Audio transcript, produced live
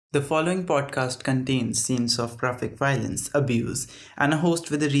The following podcast contains scenes of graphic violence, abuse, and a host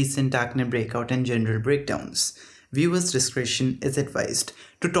with a recent acne breakout and general breakdowns. Viewers' discretion is advised.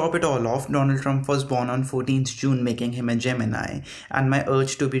 To top it all off, Donald Trump was born on 14th June, making him a Gemini, and my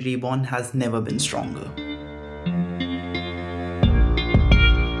urge to be reborn has never been stronger.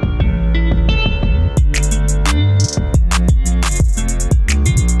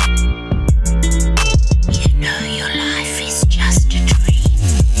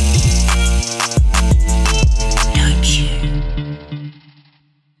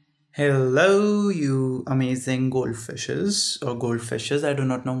 Hello, you amazing goldfishes or goldfishes. I do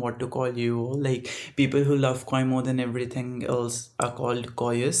not know what to call you. Like people who love koi more than everything else are called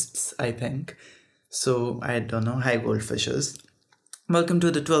koiists, I think. So I don't know. Hi, goldfishes. Welcome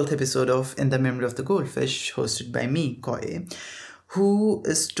to the 12th episode of In the Memory of the Goldfish, hosted by me, Koi, who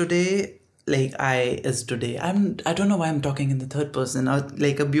is today. I don't know why I'm talking in the third person.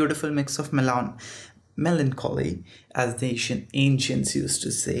 Like a beautiful mix of melancholy, as the ancients used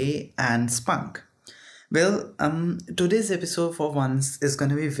to say, and spunk. Well, today's episode for once is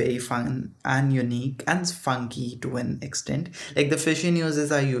gonna be very fun and unique and funky to an extent. Like the fishy news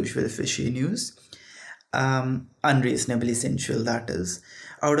is our usual fishy news, unreasonably sensual, that is.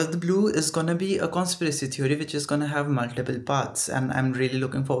 Out of the blue is gonna be a conspiracy theory which is gonna have multiple parts, and I'm really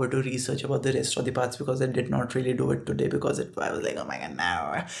looking forward to research about the rest of the parts because I did not really do it today because I was like, oh my god,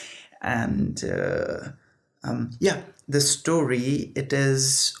 no. And the story, it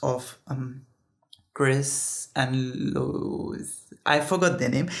is of Kris and Lois. I forgot their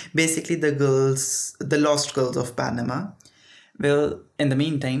name. Basically, the lost girls of Panama. Well, in the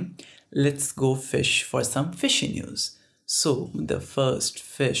meantime, let's go fish for some fishy news. So, the first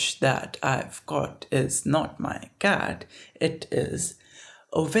fish that I've caught is not my cat. It is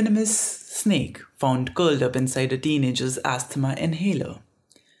a venomous snake found curled up inside a teenager's asthma inhaler.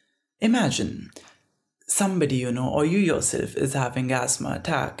 Imagine somebody, or you yourself is having asthma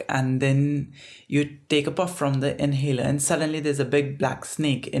attack, and then you take a puff from the inhaler and suddenly there's a big black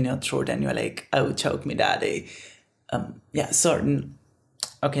snake in your throat and you're like, oh, choke me, daddy.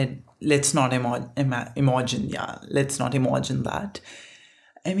 Okay, let's not imagine that.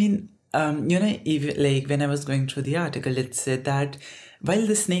 I mean, even like when I was going through the article, it said that while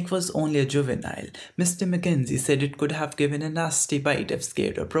the snake was only a juvenile, Mr. Mackenzie said it could have given a nasty bite if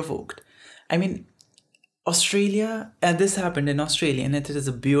scared or provoked. I mean, Australia, and this happened in Australia, and it is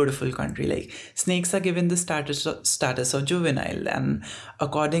a beautiful country. Like, snakes are given the status of juvenile, and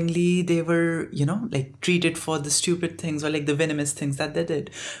accordingly, they were, treated for the stupid things or like the venomous things that they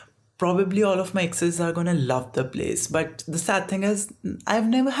did. Probably all of my exes are gonna love the place, but the sad thing is, I've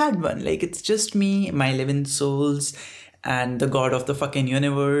never had one. Like, it's just me, my 11 souls, and the god of the fucking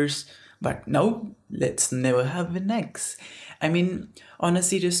universe. But no, let's never have an ex. I mean, on a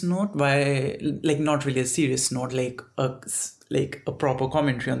serious note, not really a serious note, like a proper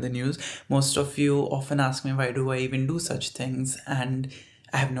commentary on the news, most of you often ask me, why do I even do such things? And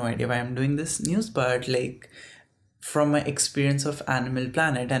I have no idea why I'm doing this news, but like, from my experience of Animal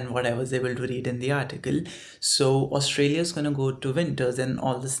Planet and what I was able to read in the article, so Australia is going to go to winters and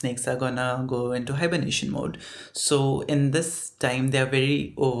all the snakes are going to go into hibernation mode. So in this time, they are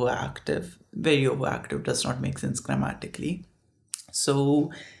very overactive. Very overactive does not make sense grammatically. So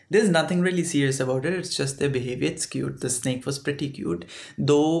there's nothing really serious about it. It's just their behavior. It's cute. The snake was pretty cute.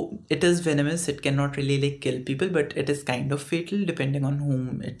 Though it is venomous, it cannot really like kill people, but it is kind of fatal depending on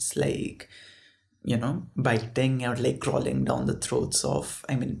whom it's like, biting or like crawling down the throats of,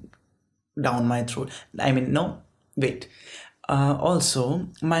 down my throat. Also,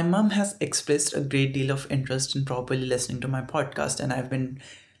 my mom has expressed a great deal of interest in properly listening to my podcast, and I've been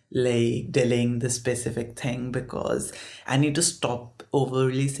like delaying this specific thing because I need to stop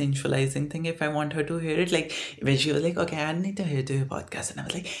overly sensualizing thing if I want her to hear it. Like when she was like, okay, I need to hear your podcast, and I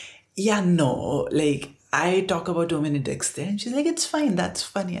was like, yeah, no, like I talk about too many dicks there, and she's like, it's fine, that's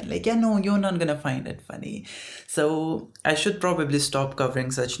funny. And like, yeah, no, you're not gonna find it funny. So I should probably stop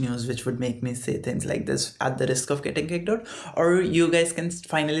covering such news which would make me say things like this at the risk of getting kicked out. Or you guys can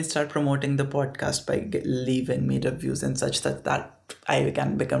finally start promoting the podcast by leaving me reviews and such that I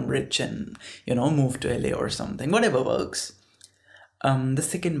can become rich and move to LA or something, whatever works. The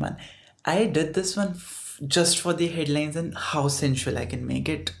second one, I did this one just for the headlines and how sensual I can make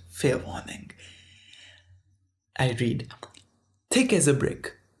it. Fair warning. I read, thick as a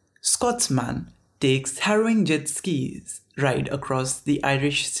brick, Scotsman takes harrowing jet skis ride across the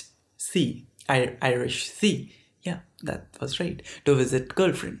Irish Sea. Irish Sea. Yeah, that was right. To visit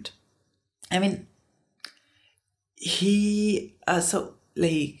girlfriend. I mean, he,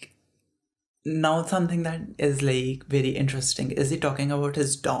 Now, something that is like very interesting, is he talking about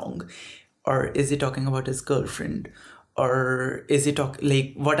his dong, or is he talking about his girlfriend, or is he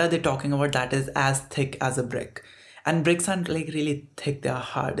like, what are they talking about that is as thick as a brick? And bricks aren't like really thick, they're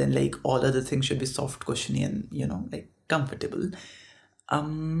hard, and like all other things should be soft, cushiony, and like comfortable.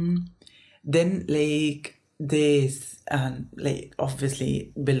 Then like this, and like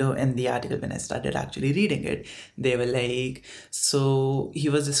obviously below in the article, when I started actually reading it, they were like, so he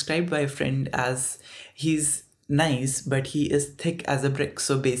was described by a friend as, he's nice but he is thick as a brick.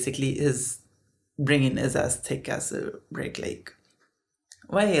 So basically his brain is as thick as a brick. Like,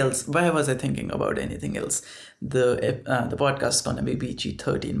 why was I thinking about anything else? The podcast is gonna be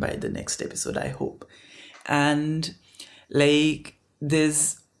PG-13 by the next episode, I hope. And like,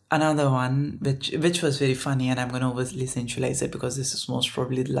 there's another one which was very funny, and I'm gonna overly sensualize it because this is most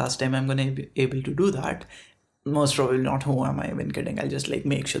probably the last time I'm gonna be able to do that. Most probably not. Who am I even kidding? I'll just like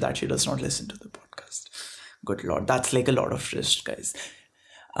make sure that she does not listen to the podcast. Good lord, that's like a lot of risk, guys.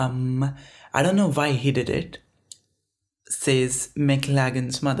 I don't know why he did it. Says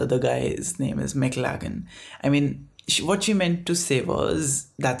McLagan's mother. The guy's name is McLagan. I mean, what she meant to say was,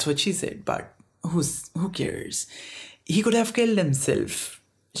 that's what she said, but who cares? He could have killed himself,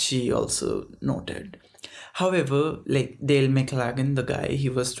 she also noted. However, like Dale McLagan, the guy, he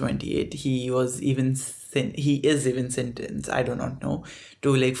was 28. He is even sentenced, I do not know,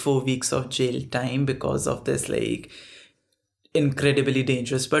 to like 4 weeks of jail time because of this like incredibly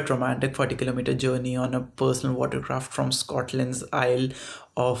dangerous but romantic 40-kilometer journey on a personal watercraft from Scotland's Isle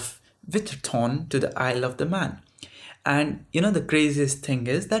of Witherthorn to the Isle of the Man. And the craziest thing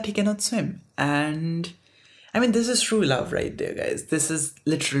is that he cannot swim. And I mean, this is true love right there, guys. This is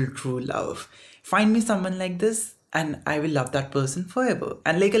literal true love. Find me someone like this and I will love that person forever.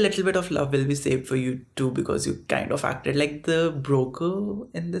 And like a little bit of love will be saved for you too, because you kind of acted like the broker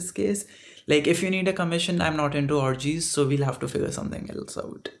in this case. Like, if you need a commission, I'm not into orgies, so we'll have to figure something else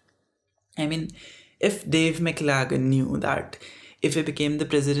out. I mean, if Dave McLagan knew that if he became the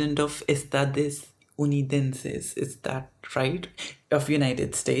president of Estados Unidenses, is that right? Of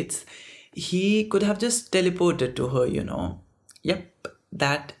United States, he could have just teleported to her, Yep,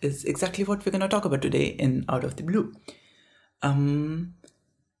 that is exactly what we're going to talk about today in Out of the Blue. I'm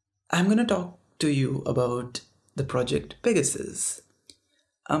going to talk to you about the Project Pegasus.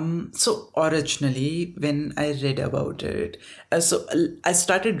 So originally when I read about it, I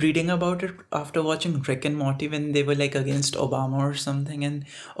started reading about it after watching Rick and Morty when they were like against Obama or something, and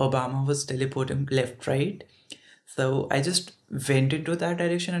Obama was teleporting left, right? So I just went into that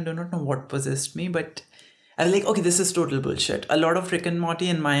direction. I do not know what possessed me, but I was like, okay, this is total bullshit. A lot of Rick and Morty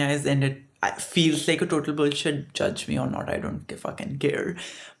in my eyes ended, feels like a total bullshit. Judge me or not, I don't fucking care.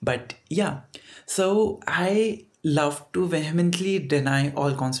 But yeah, so I love to vehemently deny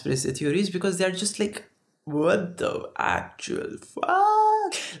all conspiracy theories because they're just like, what the actual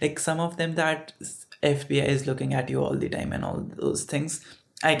fuck? Like some of them that FBI is looking at you all the time and all those things,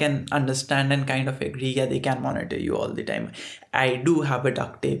 I can understand and kind of agree. Yeah, they can monitor you all the time. I do have a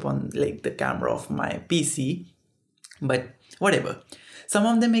duct tape on like the camera of my PC, but whatever. Some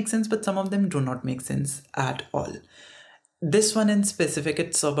of them make sense, but some of them do not make sense at all. This one in specific,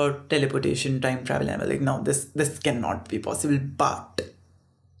 it's about teleportation, time travel, and I'm like, no, this cannot be possible. But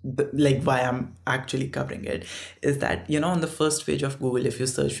like why I'm actually covering it is that, on the first page of Google, if you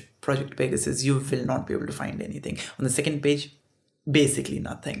search Project Pegasus, you will not be able to find anything. On the second page, basically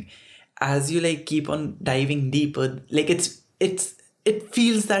nothing. As you like keep on diving deeper, like it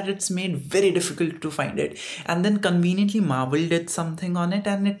feels that it's made very difficult to find it. And then conveniently Marvel did something on it,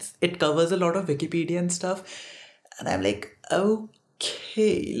 and it covers a lot of Wikipedia and stuff. And I'm like,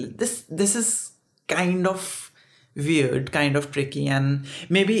 okay, this is kind of weird, kind of tricky, and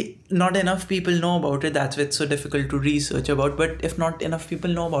maybe not enough people know about it. That's why it's so difficult to research about. But if not enough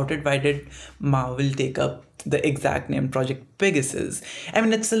people know about it, why did Marvel take up the exact name Project Pegasus? I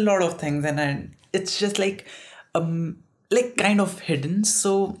mean, it's a lot of things, and it's just like kind of hidden.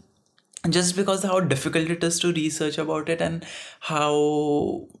 So just because how difficult it is to research about it and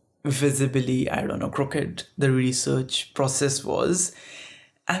how visibly, I don't know, crooked the research process was,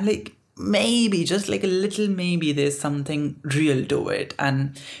 I'm like, maybe, just like a little maybe, there's something real to it,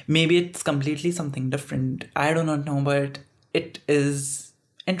 and maybe it's completely something different. I do not know, but it is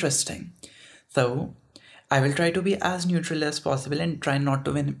interesting. So I will try to be as neutral as possible and try not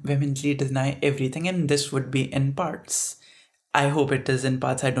to vehemently deny everything, and this would be in parts. I hope it is in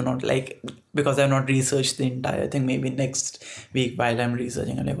parts. I do not like, because I've not researched the entire thing. Maybe next week while I'm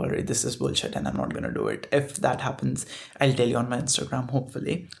researching, I'm like, alright, this is bullshit and I'm not gonna do it. If that happens, I'll tell you on my Instagram,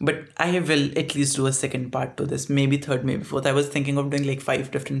 hopefully. But I will at least do a second part to this, maybe third, maybe fourth. I was thinking of doing like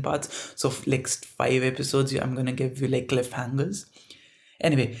 5 different parts. So next 5 episodes, I'm gonna give you like cliffhangers.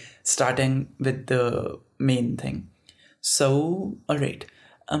 Anyway, starting with the main thing. So, alright.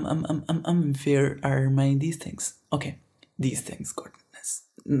 Where are these things? Okay. These things, goodness,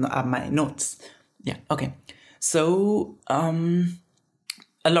 my notes. Yeah, okay. So a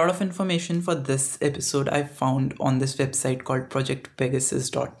lot of information for this episode I found on this website called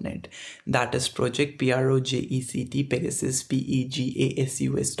projectpegasus.net. That is project PROJECT Pegasus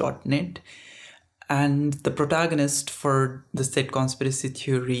PEGASUS.net. And the protagonist for the said conspiracy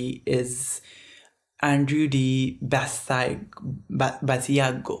theory is Andrew D. Basiago.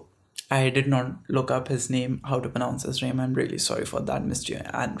 I did not look up his name, how to pronounce his name. I'm really sorry for that, Mr.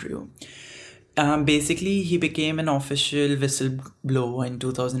 Andrew. Basically, he became an official whistleblower in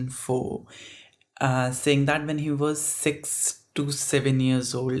 2004, saying that when he was 6 to 7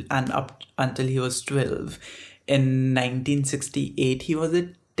 years old and up until he was 12, in 1968, he was a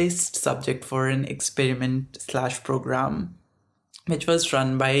test subject for an experiment/program, which was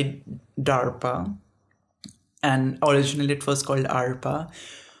run by DARPA, and originally it was called ARPA.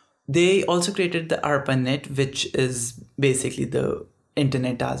 They also created the ARPANET, which is basically the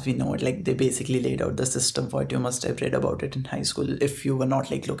internet as we know it. Like, they basically laid out the system for it. You must have read about it in high school if you were not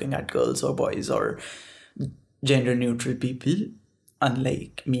like looking at girls or boys or gender neutral people,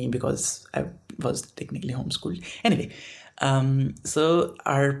 unlike me, because I was technically homeschooled. Anyway, so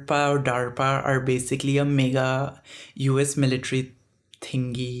ARPA or DARPA are basically a mega US military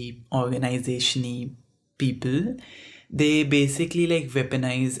thingy organization-y people. They basically like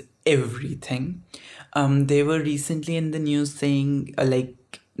weaponize everything. They were recently in the news saying,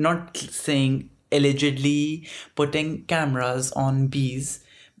 not saying, allegedly putting cameras on bees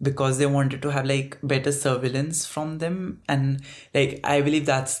because they wanted to have like better surveillance from them. And like, I believe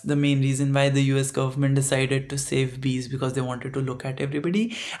that's the main reason why the US government decided to save bees, because they wanted to look at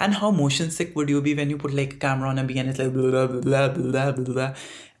everybody. And how motion sick would you be when you put like a camera on a bee and it's like blah, blah, blah, blah, blah, blah.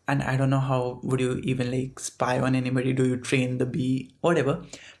 And I don't know how would you even like spy on anybody. Do you train the bee? Whatever.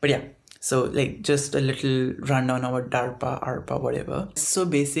 But yeah, so like just a little rundown about DARPA, ARPA, whatever. So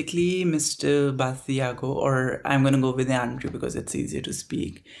basically, Mr. Basiago, or I'm going to go with Andrew because it's easier to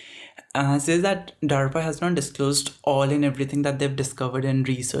speak, says that DARPA has not disclosed all and everything that they've discovered and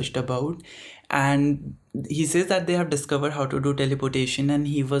researched about. And he says that they have discovered how to do teleportation, and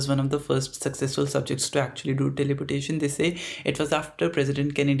he was one of the first successful subjects to actually do teleportation. They say it was after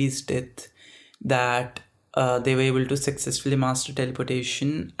President Kennedy's death that they were able to successfully master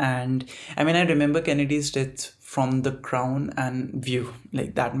teleportation. And I mean, I remember Kennedy's death from The Crown and View.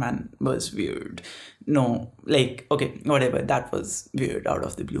 Like, that man was weird. No, like, okay, whatever, that was weird out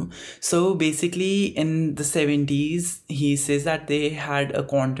of the blue. So basically in the 70s, he says that they had a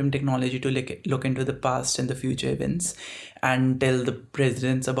quantum technology to look into the past and the future events and tell the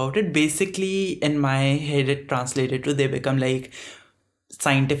presidents about it. Basically, in my head, it translated to they become like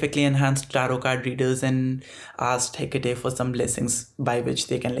scientifically enhanced tarot card readers and asked Hecate for some blessings by which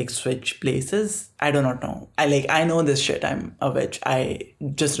they can like switch places. I do not know. I know this shit. I'm a witch. I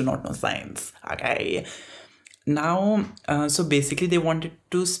just do not know science. Okay. Now, so basically they wanted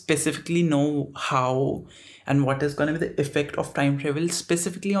to specifically know how and what is going to be the effect of time travel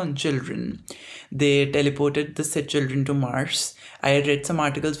specifically on children. They teleported the said children to Mars. I had read some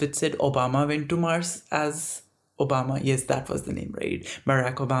articles which said Obama went to Mars as Obama, yes, that was the name, right?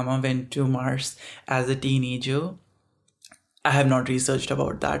 Barack Obama went to Mars as a teenager. I have not researched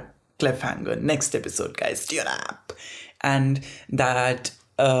about that. Cliffhanger. Next episode, guys. Tune up. And that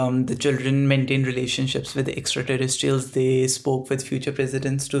the children maintained relationships with the extraterrestrials. They spoke with future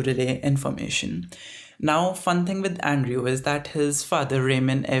presidents to relay information. Now, fun thing with Andrew is that his father,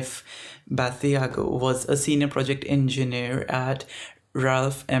 Raymond F. Basiago, was a senior project engineer at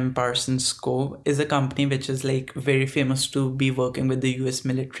Ralph M. Parsons Co. is a company which is like very famous to be working with the US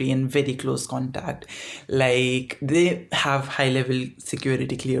military in very close contact. Like, they have high level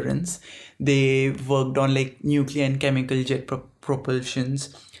security clearance. They worked on like nuclear and chemical jet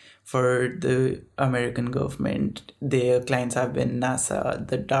propulsions for the American government. Their clients have been NASA,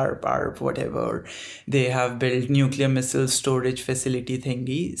 the DARPA, whatever. They have built nuclear missile storage facility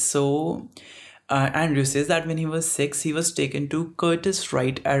thingy. So Andrew says that when he was 6, he was taken to Curtiss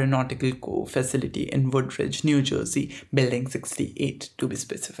Wright Aeronautical Co. facility in Woodridge, New Jersey, Building 68 to be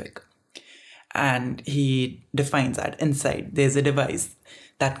specific. And he defines that inside there's a device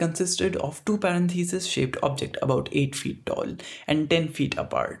that consisted of two parentheses shaped object about 8 feet tall and 10 feet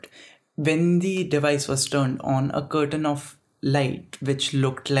apart. When the device was turned on, a curtain of light which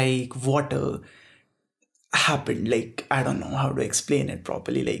looked like water happened. Like, I don't know how to explain it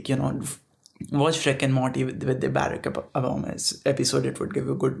properly. Like, watch Rick and Morty with the Barack Obama episode, it would give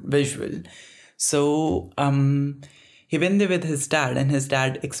you a good visual. So he went there with his dad, and his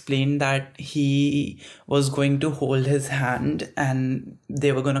dad explained that he was going to hold his hand and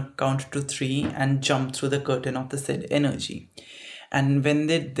they were going to count to 3 and jump through the curtain of the said energy. And when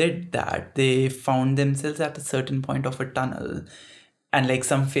they did that, they found themselves at a certain point of a tunnel and like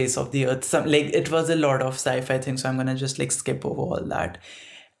some face of the earth. It was a lot of sci-fi things, so I'm gonna just like skip over all that.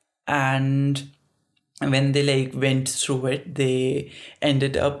 And when they like went through it, they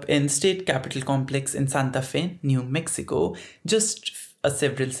ended up in State Capitol Complex in Santa Fe, New Mexico, just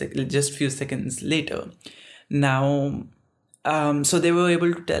few seconds later. Now, so they were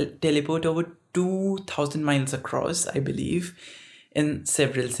able to teleport over 2,000 miles across, I believe, in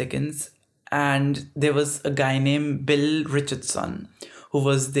several seconds. And there was a guy named Bill Richardson who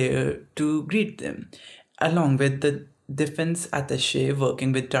was there to greet them, along with the defense attaché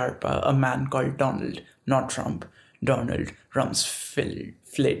working with DARPA, a man called Donald, not Trump, Donald Rumsfeld.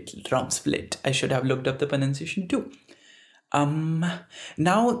 I should have looked up the pronunciation too.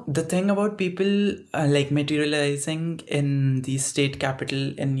 Now the thing about people like materializing in the state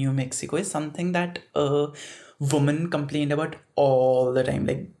capital in New Mexico is something that a woman complained about all the time.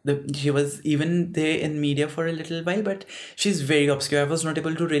 Like she was even there in media for a little while, but she's very obscure. I was not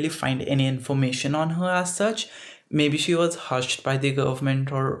able to really find any information on her as such. Maybe she was hushed by the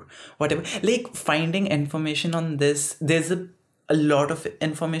government or whatever. Like finding information on this, there's a lot of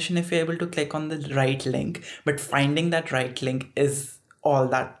information if you're able to click on the right link, but finding that right link is all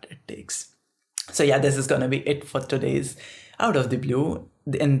that it takes. So yeah, this is gonna be it for today's Out of the Blue.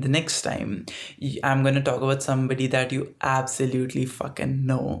 And the next time, I'm gonna talk about somebody that you absolutely fucking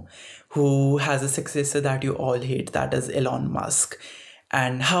know, who has a successor that you all hate, that is Elon Musk.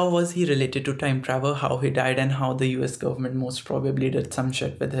 And how was he related to time travel, how he died, and how the US government most probably did some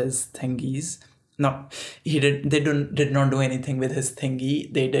shit with his thingies. No, they did not do anything with his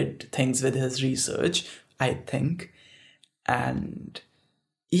thingy. They did things with his research, I think. And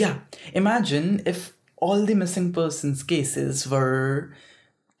yeah, imagine if all the missing persons cases were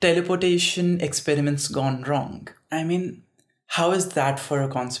teleportation experiments gone wrong. I mean, how is that for a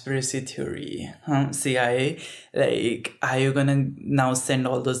conspiracy theory? CIA? Like, are you gonna now send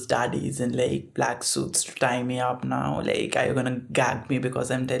all those daddies in like black suits to tie me up now? Like, are you gonna gag me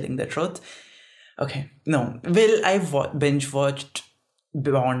because I'm telling the truth? Okay, no. Well, I binge watched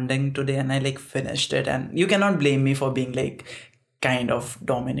Bonding today and I like finished it, and you cannot blame me for being like kind of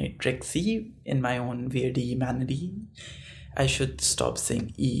dominatrixy in my own weirdy mannery. I should stop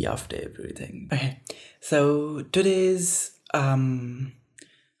saying E after everything. Okay, so today's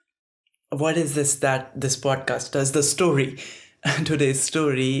what is this that this podcast does? The story. Today's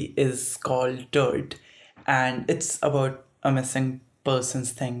story is called Dirt, and it's about a missing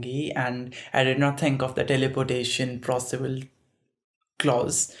person's thingy. And I did not think of the teleportation possible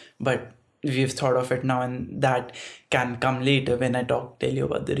clause, but we've thought of it now, and that can come later when I tell you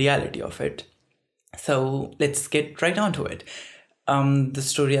about the reality of it. So let's get right on to it. The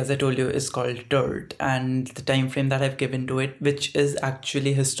story, as I told you, is called Dirt, and the time frame that I've given to it, which is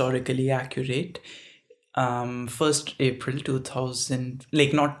actually historically accurate, 1st April 2000,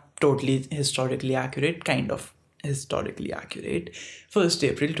 like not totally historically accurate, kind of historically accurate, 1st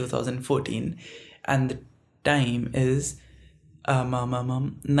April 2014, and the time is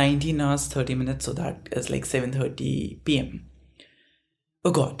 19 hours 30 minutes, so that is like 7:30 p.m.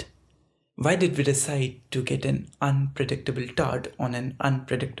 Oh god, why did we decide to get an unpredictable tart on an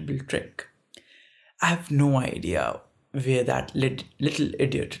unpredictable trick? I have no idea where that little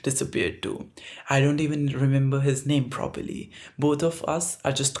idiot disappeared to. I don't even remember his name properly. Both of us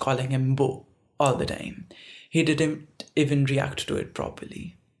are just calling him Bo all the time. He didn't even react to it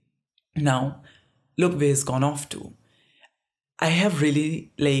properly. Now, look where he's gone off to. I have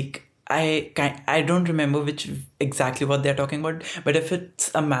really I don't remember exactly what they're talking about, but if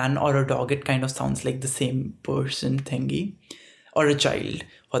it's a man or a dog, it kind of sounds like the same person thingy, or a child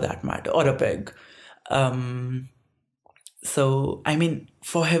for that matter, or a pig. So, I mean,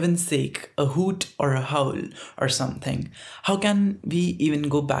 for heaven's sake, a hoot or a howl or something. How can we even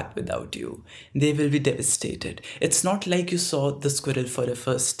go back without you? They will be devastated. It's not like you saw the squirrel for the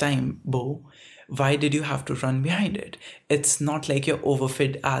first time, Bo. Why did you have to run behind it? It's not like your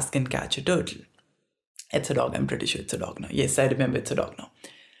overfed ass can catch a turtle. It's a dog. I'm pretty sure it's a dog now. Yes, I remember it's a dog now.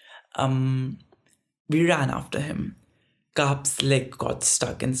 We ran after him. Carp's leg got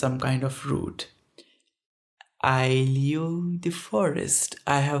stuck in some kind of root. Ileo the forest.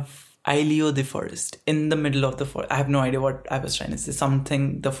 Ileo the forest. In the middle of the forest. I have no idea what I was trying to say.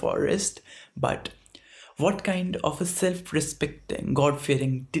 Something the forest. But what kind of a self-respecting,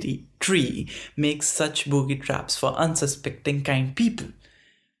 God-fearing tree makes such boogie traps for unsuspecting kind people?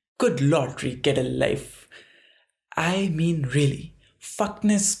 Good Lord, tree, get a life. I mean, really.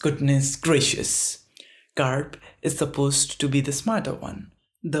 Fuckness, goodness, gracious. Carp is supposed to be the smarter one.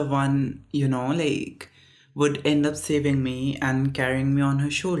 The one, would end up saving me and carrying me on her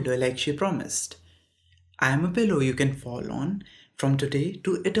shoulder like she promised. I am a pillow you can fall on from today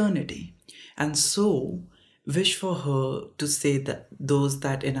to eternity. And so, wish for her to say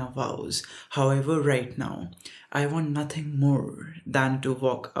that in our vows. However, right now, I want nothing more than to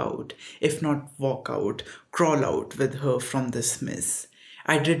walk out, if not walk out, crawl out with her from this mess.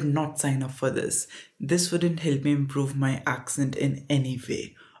 I did not sign up for this. This wouldn't help me improve my accent in any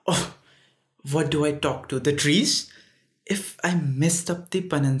way. Oh, what do I talk to? The trees? If I messed up the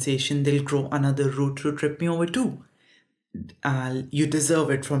pronunciation, they'll grow another root to trip me over too. You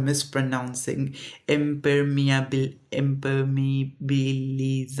deserve it for mispronouncing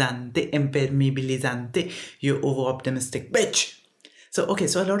impermeabilizante, you over-optimistic bitch. So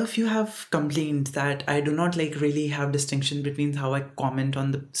a lot of you have complained that I do not really have distinction between how I comment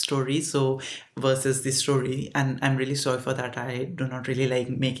on the story versus the story, and I'm really sorry for that. I do not really like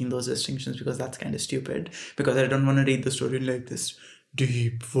making those distinctions because that's kind of stupid, because I don't want to read the story like this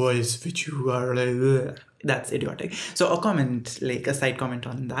deep voice which you are like, that's idiotic. So a side comment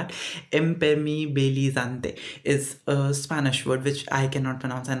on that. Impermeabilizante is a Spanish word which I cannot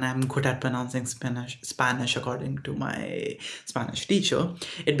pronounce, and I'm good at pronouncing Spanish according to my Spanish teacher.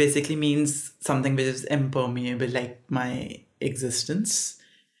 It basically means something which is impermeable, like my existence.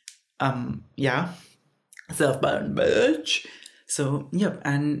 Self-bound bitch. So, yep,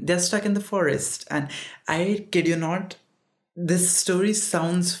 and they're stuck in the forest, and I kid you not, this story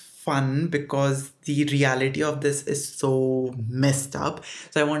sounds fun because the reality of this is so messed up.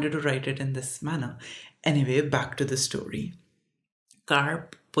 So I wanted to write it in this manner. Anyway, back to the story.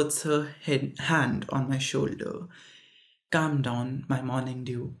 Carp puts her hand on my shoulder. Calm down, my morning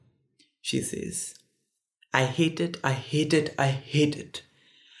dew, she says. I hate it, I hate it, I hate it.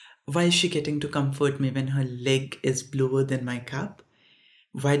 Why is she getting to comfort me when her leg is bluer than my cap?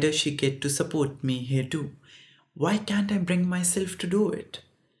 Why does she get to support me here too? Why can't I bring myself to do it?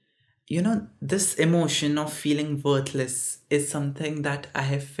 This emotion of feeling worthless is something that I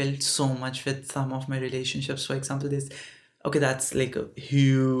have felt so much with some of my relationships. For example, that's like a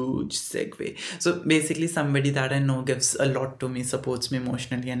huge segue. So basically, somebody that I know gives a lot to me, supports me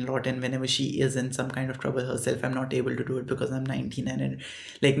emotionally and a lot, and whenever she is in some kind of trouble herself, I'm not able to do it because I'm 19, and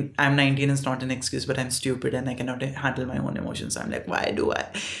I'm 19 is not an excuse, but I'm stupid and I cannot handle my own emotions. So I'm like, why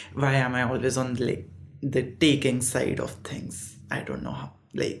am I always on the taking side of things? I don't know how.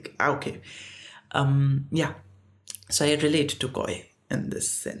 Okay. So I relate to Koi in this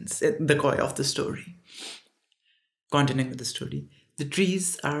sense, the Koi of the story. Continuing with the story, the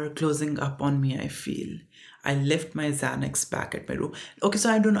trees are closing up on me, I feel. I left my Xanax back at my room. Okay, so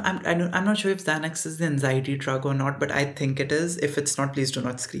I don't know, I'm not sure if Xanax is the anxiety drug or not, but I think it is. If it's not, please do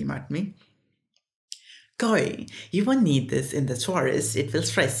not scream at me. Koi, you won't need this in the forest. It will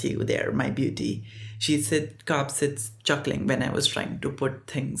stress you there, my beauty. She said, Carp sits chuckling when I was trying to put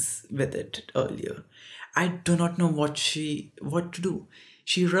things with it earlier. I do not know what to do.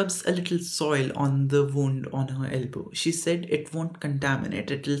 She rubs a little soil on the wound on her elbow. She said it won't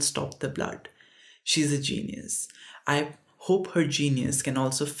contaminate, it will stop the blood. She's a genius. I hope her genius can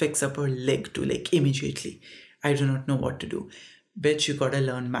also fix up her leg too, immediately. I do not know what to do. Bet you gotta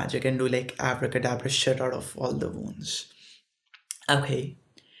learn magic and do abracadabra shit out of all the wounds. Okay,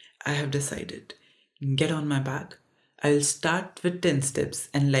 I have decided. Get on my back. I'll start with 10 steps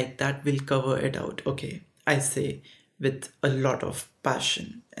and that we'll cover it out. Okay, I say with a lot of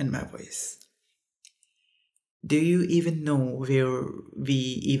passion in my voice. Do you even know where we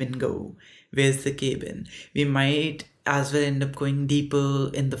even go? Where's the cabin? We might as well end up going deeper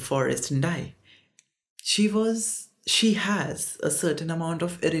in the forest and die. She has a certain amount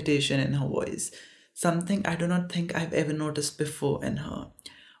of irritation in her voice, something I do not think I've ever noticed before in her.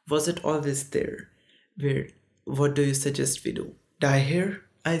 Was it always there? What do you suggest we do? Die here?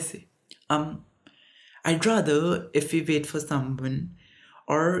 I say. I'd rather if we wait for someone,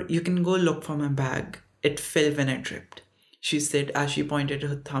 or you can go look for my bag. It fell when I tripped, she said as she pointed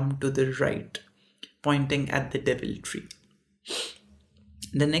her thumb to the right, pointing at the devil tree.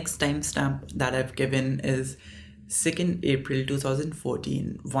 The next timestamp that I've given is 2nd April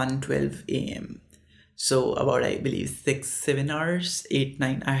 2014, 1:12 a.m. So about, I believe, 6, 7 hours, 8,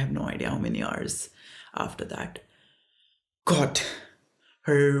 9, I have no idea how many hours after that. God,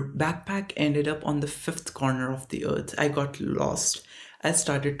 her backpack ended up on the fifth corner of the earth. I got lost. I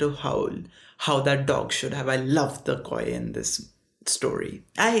started to howl, how that dog should have. I love the koi in this story.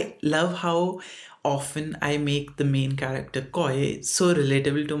 I love how often I make the main character koi so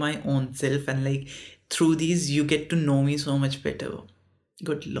relatable to my own self, and like through these you get to know me so much better.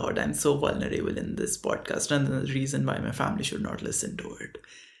 Good Lord, I'm so vulnerable in this podcast, and the reason why my family should not listen to it.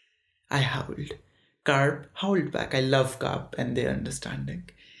 I howled. Carp howled back. I love Carp and their understanding.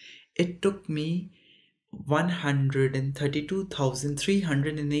 It took me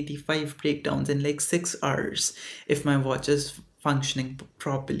 132,385 breakdowns in like 6 hours if my watch is functioning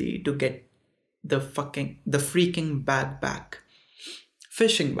properly to get the freaking bag back.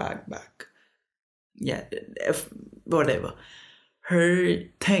 Fishing bag back. Yeah, whatever. Her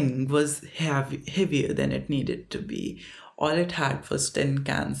thing was heavier than it needed to be. All it had was 10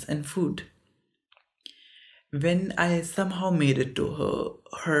 cans and food. When I somehow made it to her,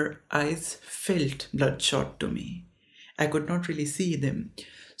 her eyes felt bloodshot to me. I could not really see them,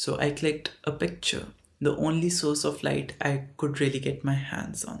 so I clicked a picture, the only source of light I could really get my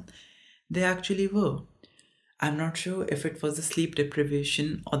hands on. They actually were. I'm not sure if it was the sleep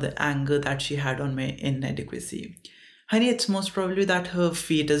deprivation or the anger that she had on my inadequacy. Honey, it's most probably that her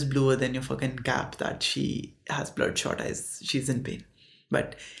feet is bluer than your fucking cap, that she has bloodshot eyes. She's in pain.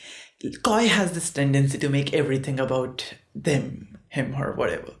 But koi has this tendency to make everything about them, him, her,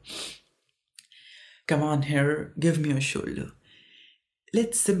 whatever. Come on here, give me a shoulder.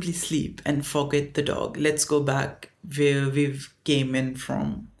 Let's simply sleep and forget the dog. Let's go back where we've came in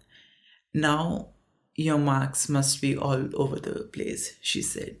from. Now your marks must be all over the place, she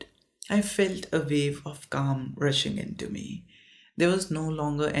said. I felt a wave of calm rushing into me. There was no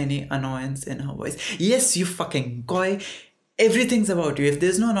longer any annoyance in her voice. Yes, you fucking koi. Everything's about you. If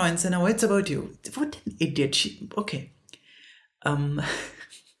there's no annoyance in her voice, it's about you. What an idiot she... Okay.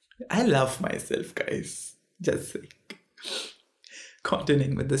 I love myself, guys. Just like...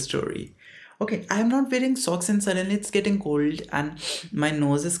 Continuing with the story. Okay, I'm not wearing socks and suddenly it's getting cold and my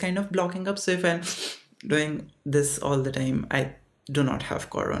nose is kind of blocking up. So if I'm doing this all the time, I do not have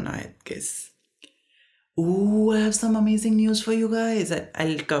corona, I guess. Ooh, I have some amazing news for you guys.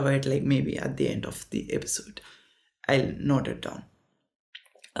 I'll cover it like maybe at the end of the episode. I'll note it down.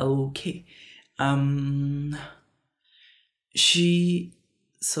 Okay.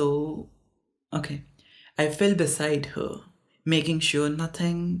 Okay. I fell beside her, making sure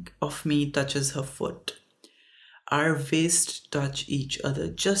nothing of me touches her foot. Our waists touch each other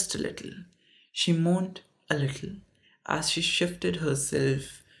just a little. She moaned a little as she shifted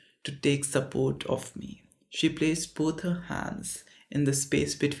herself to take support of me. She placed both her hands in the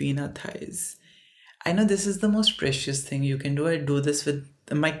space between our thighs. I know this is the most precious thing you can do. I do this with...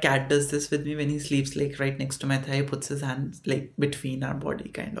 My cat does this with me when he sleeps like right next to my thigh. He puts his hands like between our body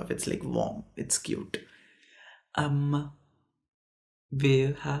kind of. It's like warm. It's cute. Where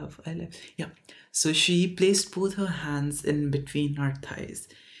have I left? Yeah. So she placed both her hands in between our thighs.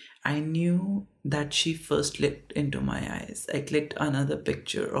 I knew that she first looked into my eyes. I clicked another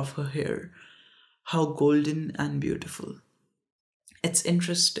picture of her hair. How golden and beautiful. It's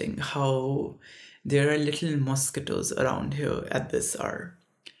interesting how there are little mosquitoes around here at this hour.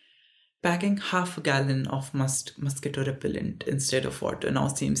 Packing half a gallon of mosquito repellent instead of water now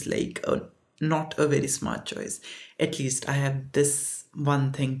seems like not a very smart choice. At least I have this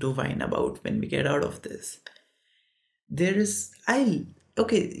one thing to whine about when we get out of this.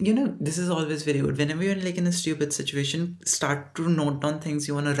 Okay, this is always very good. Whenever you're like in a stupid situation, start to note down things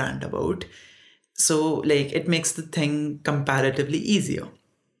you want to rant about. So like it makes the thing comparatively easier.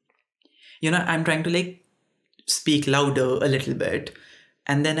 I'm trying to like speak louder a little bit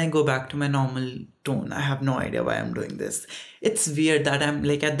and then I go back to my normal tone. I have no idea why I'm doing this. It's weird that I'm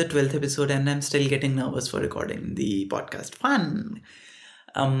like at the 12th episode and I'm still getting nervous for recording the podcast. Fun.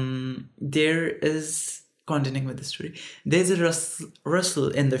 There is, continuing with the story, there's a rustle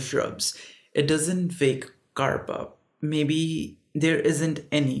in the shrubs. It doesn't wake Carp up. Maybe there isn't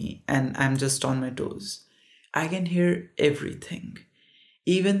any and I'm just on my toes. I can hear everything.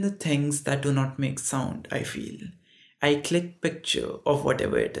 Even the things that do not make sound, I feel. I click picture of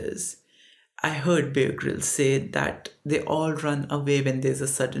whatever it is. I heard Bear Grylls say that they all run away when there's a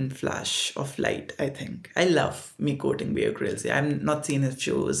sudden flash of light, I think. I love me quoting Bear Grylls. I've not seen his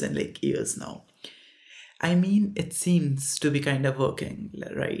shows in like years now. I mean, it seems to be kind of working,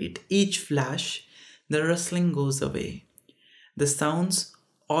 right? Each flash, the rustling goes away. The sounds,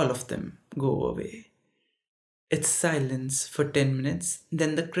 all of them, go away. It's silence for 10 minutes,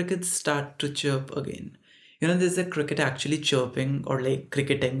 then the crickets start to chirp again. There's a cricket actually chirping or like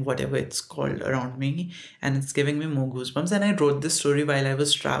cricketing, whatever it's called, around me, and it's giving me more goosebumps. And I wrote this story while I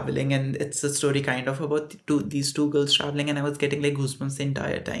was traveling, and it's a story kind of about these two girls traveling, and I was getting like goosebumps the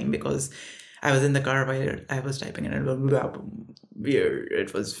entire time because I was in the car while I was typing, and it was weird.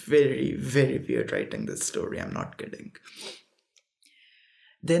 It was very, very weird writing this story. I'm not kidding.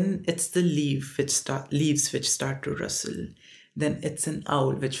 Then it's the leaves which start to rustle. Then it's an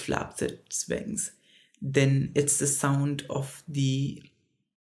owl which flaps its wings. Then it's the sound of the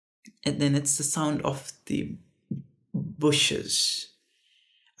bushes.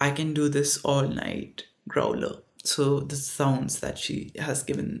 I can do this all night, growler. So the sounds that she has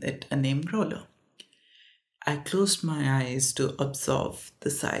given it a name, growler. I closed my eyes to absorb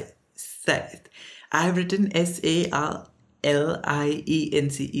the sight. I've written SALLIENCE,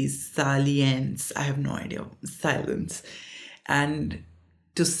 salience. I have no idea. Silence. And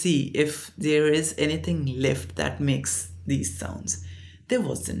to see if there is anything left that makes these sounds. There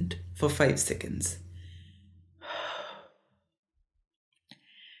wasn't for 5 seconds.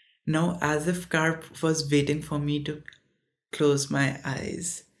 Now, as if Carp was waiting for me to close my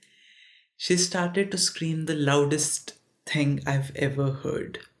eyes, she started to scream the loudest thing I've ever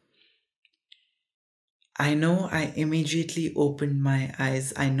heard. I know I immediately opened my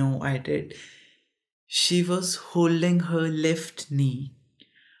eyes. I know I did. She was holding her left knee.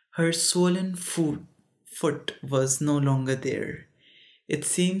 Her swollen foot was no longer there. It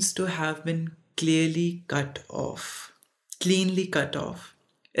seems to have been cleanly cut off.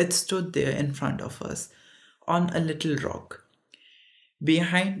 It stood there in front of us, on a little rock.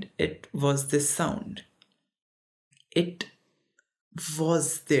 Behind it was this sound. It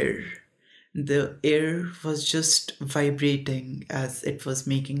was there. The air was just vibrating as it was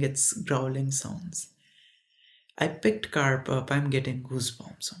making its growling sounds. I picked Carp up. I'm getting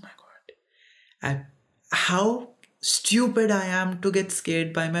goosebumps. Oh my god. How stupid I am to get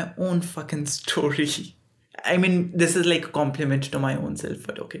scared by my own fucking story. I mean, this is like a compliment to my own self,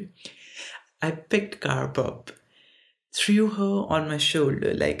 but okay. I picked Carp up, threw her on my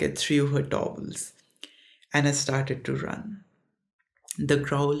shoulder like I threw her towels, and I started to run. The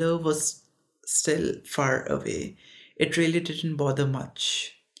growler was still far away. It really didn't bother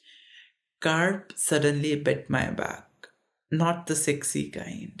much. Carp suddenly bit my back. Not the sexy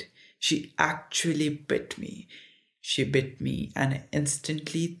kind. She actually bit me. She bit me and I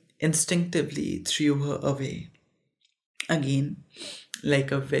instinctively threw her away. Again,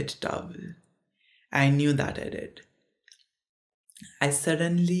 like a wet towel. I knew that I did. I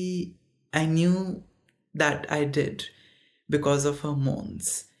knew that I did because of her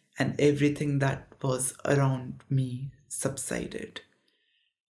moans, and everything that was around me subsided.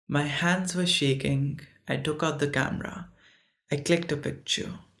 My hands were shaking. I took out the camera. I clicked a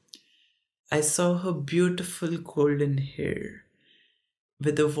picture. I saw her beautiful golden hair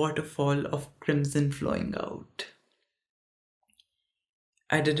with a waterfall of crimson flowing out.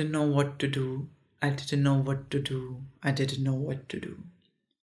 I didn't know what to do.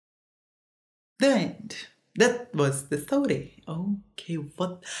 The end. That was the story. Okay,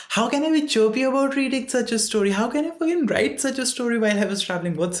 what? How can I be chirpy about reading such a story? How can I fucking write such a story while I was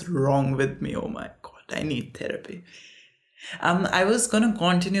traveling? What's wrong with me? Oh my god, I need therapy. I was gonna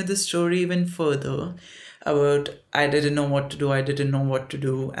continue the story even further about I didn't know what to do,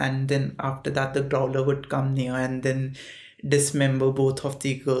 and then after that the growler would come near and then dismember both of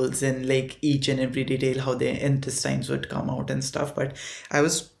the girls in like each and every detail, how their intestines would come out and stuff. But I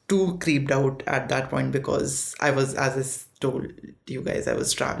was too creeped out at that point because I was, as I told you guys, I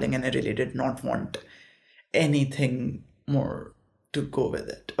was traveling and I really did not want anything more to go with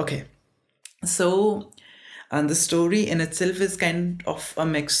it. Okay, so the story in itself is kind of a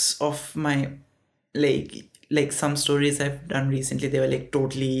mix of my like some stories I've done recently. They were like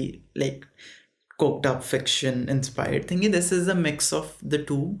totally like coked up fiction inspired thingy. This is a mix of the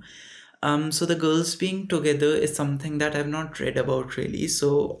two. So the girls being together is something that I've not read about really,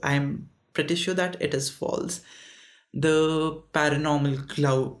 so I'm pretty sure that it is false. The paranormal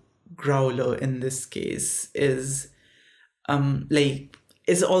growler in this case is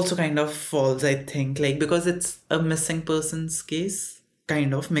is also kind of false, I think, like because it's a missing persons case,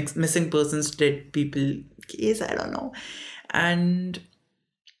 kind of missing persons, dead people case, I don't know.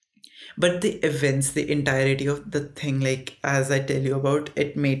 But the events, the entirety of the thing, like as I tell you about,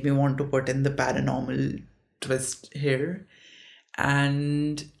 it made me want to put in the paranormal twist here.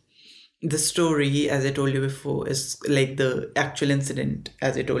 And the story, as I told you before, is like the actual incident,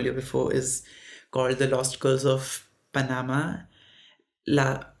 as I told you before, is called The Lost Girls of Panama.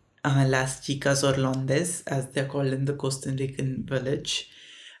 Las Chicas Orlandes, as they're called in the Costa Rican village,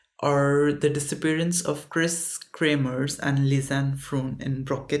 or the disappearance of Kris, Kremers, and Lisanne Froon in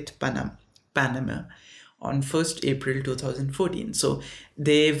Rocket, Panama on 1st April 2014. So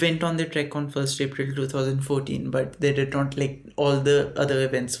they went on the trek on 1st April 2014, but they did not, like, all the other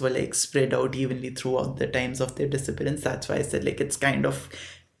events were like spread out evenly throughout the times of their disappearance. That's why I said, like, it's kind of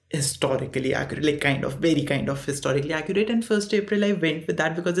historically accurate, like very kind of historically accurate. And 1st April I went with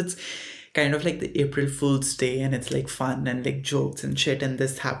that because it's kind of like the April Fool's Day, and it's like fun and like jokes and shit, and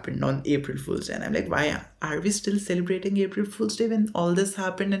this happened on April Fool's Day, and I'm like, why are we still celebrating April Fool's Day when all this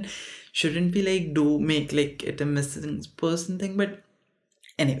happened? And shouldn't we like make like it a missing person thing? But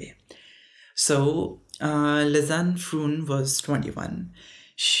anyway, so Lisanne Froon was 21.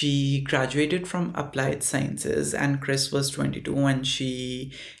 She graduated from applied sciences, and Kris was 22, and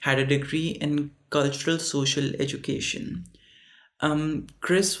she had a degree in cultural social education.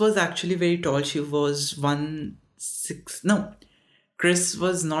 Kris was actually very tall. She was 1'6". No, Kris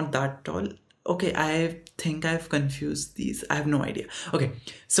was not that tall. Okay, I think I've confused these. I have no idea. Okay,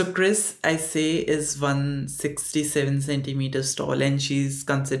 so Kris, I say, is 167 centimeters tall, and she's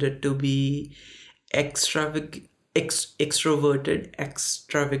considered to be extroverted,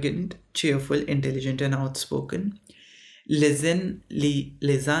 extravagant, cheerful, intelligent, and outspoken. Lisanne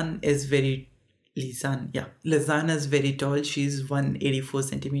is very Lisanne is very tall. She's 184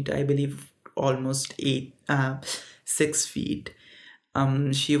 centimeter, I believe, almost 6 feet.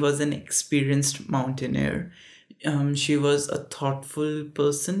 She was an experienced mountaineer. She was a thoughtful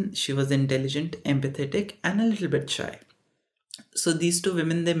person. She was intelligent, empathetic, and a little bit shy. So these two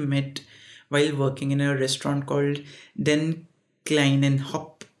women, they met while working in a restaurant called Den Kleinen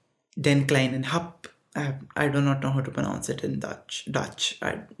Hop. I do not know how to pronounce it in Dutch.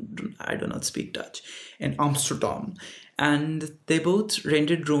 I do not speak Dutch. In Amsterdam. And they both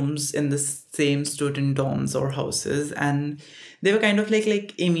rented rooms in the same student dorms or houses. And they were kind of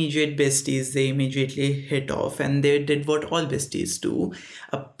like immediate besties. They immediately hit off. And they did what all besties do.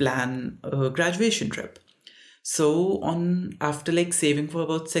 Plan a graduation trip. So after like saving for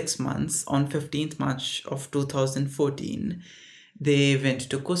about 6 months, on 15th March of 2014, they went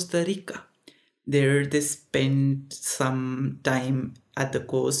to Costa Rica. There they spent some time at the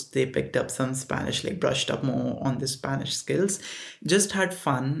coast. They picked up some Spanish, like brushed up more on the Spanish skills, just had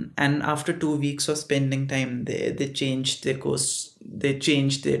fun. And after 2 weeks of spending time there, they changed their course. They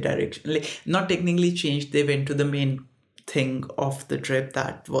changed their direction. Like, not technically changed, they went to the main thing of the trip.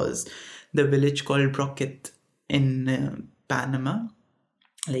 That was the village called Rocket in Panama.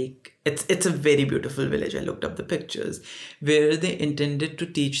 Like, it's a very beautiful village. I looked up the pictures, where they intended to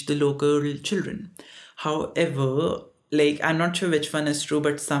teach the local children. However, like, I'm not sure which one is true,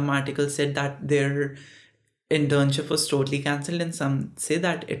 but some articles said that their internship was totally cancelled, and some say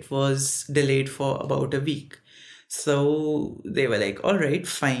that it was delayed for about a week. So they were like, all right,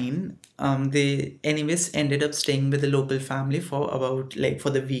 fine. They anyways ended up staying with the local family for about for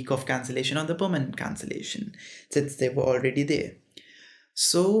the week of cancellation or the permanent cancellation, since they were already there.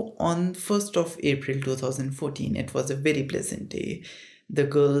 So on 1st of April 2014, it was a very pleasant day. The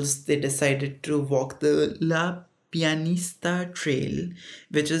girls, they decided to walk the La Pianista Trail,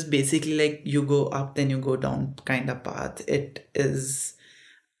 which is basically like you go up, then you go down kind of path. It is,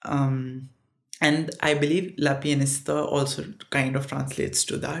 and I believe La Pianista also kind of translates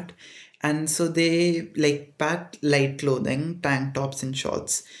to that. And so they packed light clothing, tank tops and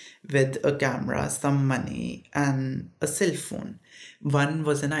shorts, with a camera, some money, and a cell phone. One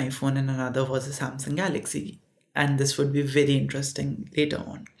was an iPhone and another was a Samsung Galaxy. And this would be very interesting later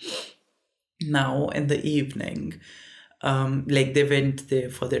on. Now in the evening, they went there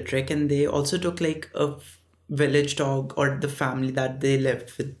for their trek, and they also took a village dog, or the family that they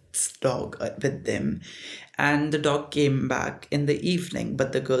left with dog with them. And the dog came back in the evening,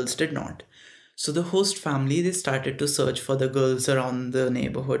 but the girls did not. So the host family, they started to search for the girls around the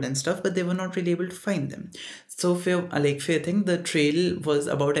neighborhood and stuff, but they were not really able to find them. So fair thing, the trail was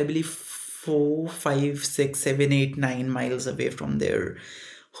about, I believe, 4, 5, 6, 7, 8, 9 miles away from their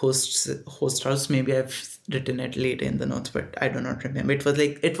host house. Maybe I've written it later in the notes, but I do not remember.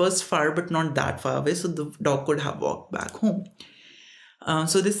 It was far, but not that far away, so the dog could have walked back home.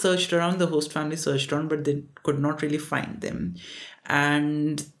 So they searched around, the host family searched around, but they could not really find them.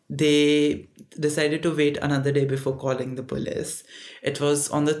 And they decided to wait another day before calling the police. It was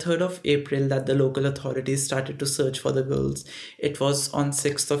on the 3rd of April that the local authorities started to search for the girls. It was on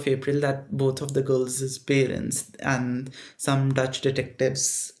 6th of April that both of the girls' parents and some Dutch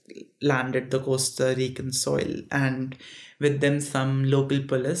detectives landed the Costa Rican soil, and with them some local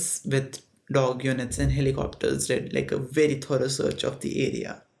police with dog units and helicopters did a very thorough search of the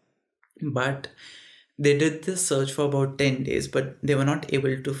area. But they did this search for about 10 days, but they were not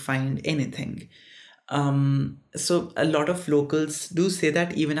able to find anything. So a lot of locals do say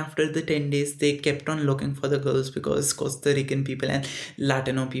that even after the 10 days, they kept on looking for the girls because Costa Rican people and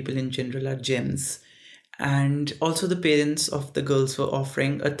Latino people in general are gems. And also the parents of the girls were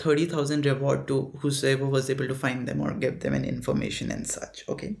offering a 30,000 reward to whosoever was able to find them or give them an information and such.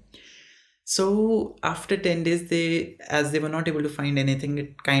 Okay. So after 10 days, as they were not able to find anything,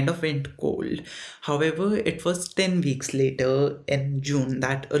 it kind of went cold. However, it was 10 weeks later in June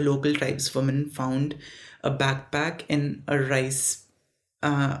that a local tribeswoman found a backpack in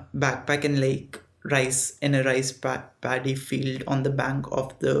like rice in a paddy field on the bank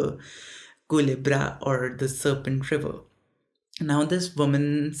of the Culebra or the Serpent River. Now this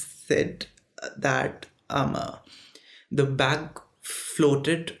woman said that the bag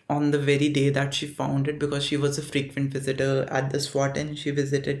floated on the very day that she found it, because she was a frequent visitor at the spot and she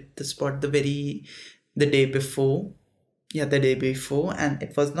visited the spot the day before. Yeah, the day before, and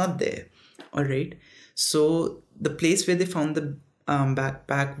it was not there. All right. So the place where they found the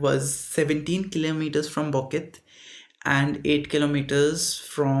backpack was 17 kilometers from Bokit and 8 kilometers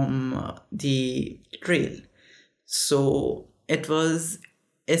from the trail. So it was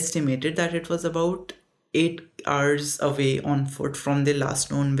estimated that it was about 8 hours away on foot from the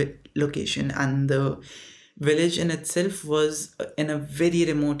last known location, and the village in itself was in a very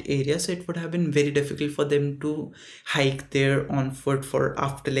remote area, so it would have been very difficult for them to hike there on foot for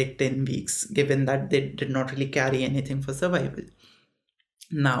after like 10 weeks, given that they did not really carry anything for survival.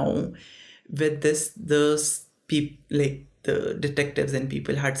 Now with this, the detectives and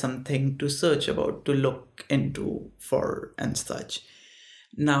people had something to search about, to look into for and such.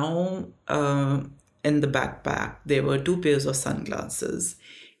 Now in the backpack there were 2 pairs of sunglasses,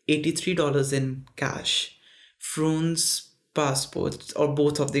 $83 in cash, Froon's passports, or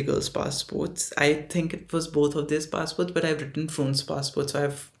both of the girls' passports. I think it was both of these passports, but I've written Froon's passport, so I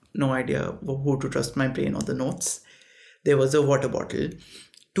have no idea who to trust, my brain or the notes. There was a water bottle,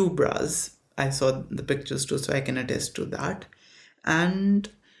 2 bras. I saw the pictures too, so I can attest to that. And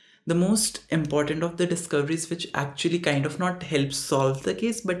the most important of the discoveries, which actually kind of not help solve the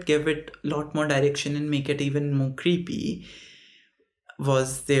case but give it a lot more direction and make it even more creepy,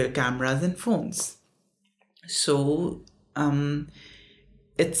 was their cameras and phones. So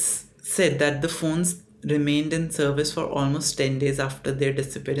it's said that the phones remained in service for almost 10 days after their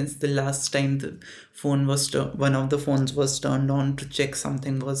disappearance. The last time one of the phones was turned on to check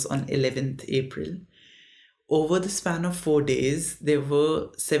something was on 11th April. Over the span of 4 days, there were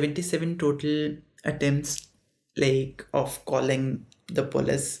 77 total attempts of calling the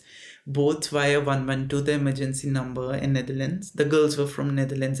police, both via 112, the emergency number in Netherlands. The girls were from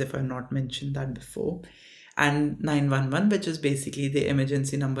Netherlands, if I've not mentioned that before, and 911, which is basically the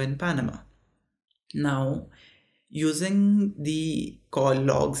emergency number in Panama. Now, using the call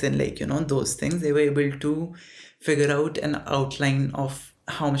logs and those things, they were able to figure out an outline of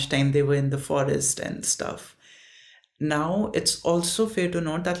how much time they were in the forest and stuff. Now, it's also fair to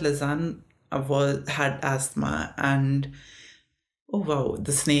note that Lisanne had asthma, and oh wow,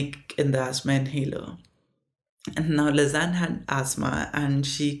 the snake in the asthma inhaler. And now Lisanne had asthma, and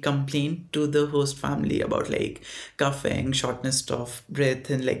she complained to the host family about coughing, shortness of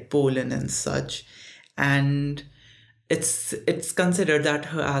breath, and pollen and such. And it's considered that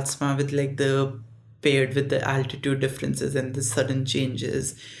her asthma with paired with the altitude differences and the sudden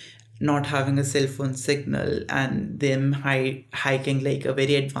changes, not having a cell phone signal, and them hiking a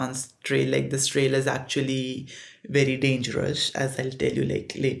very advanced trail. This trail is actually very dangerous, as I'll tell you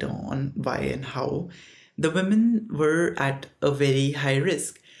later on why and how. The women were at a very high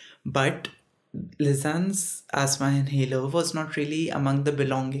risk, but Lisanne's asthma inhaler was not really among the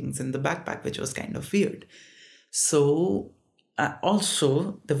belongings in the backpack, which was kind of weird. So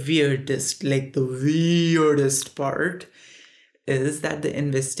also the weirdest part is that the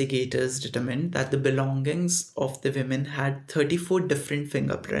investigators determined that the belongings of the women had 34 different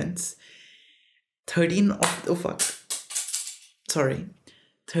fingerprints. 13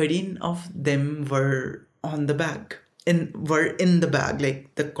 of them were on the bag, were in the bag,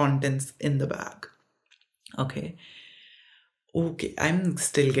 the contents in the bag. Okay, I'm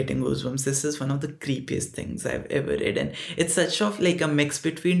still getting goosebumps. This is one of the creepiest things I've ever read, and it's such of a mix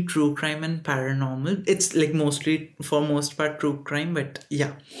between true crime and paranormal. It's mostly, for most part, true crime, but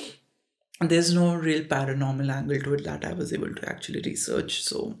yeah, there's no real paranormal angle to it that I was able to actually research.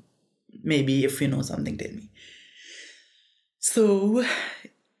 So maybe if you know something, tell me. So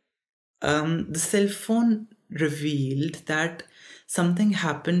the cell phone revealed that something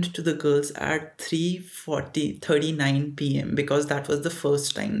happened to the girls at 3:39 p.m. because that was the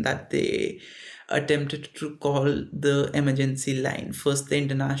first time that they attempted to call the emergency line. First the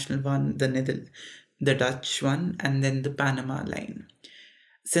international one, the Dutch one, and then the Panama line.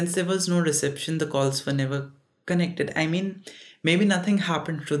 Since there was no reception, the calls were never connected. I mean, maybe nothing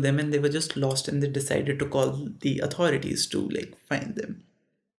happened to them and they were just lost and they decided to call the authorities to like find them.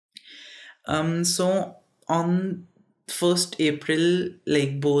 So on 1st April,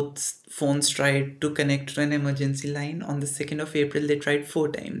 like both phones tried to connect to an emergency line. On the 2nd of April, they tried 4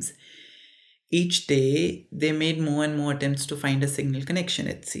 times. Each day, they made more and more attempts to find a signal connection,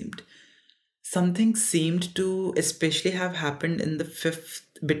 it seemed. Something seemed to especially have happened in the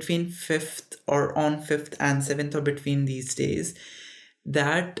between 5th or on 5th and 7th or between these days,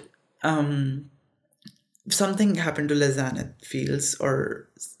 that something happened to Lisanne, it feels, or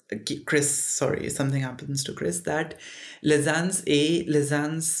Kris, sorry, something happens to Kris, that Lisanne's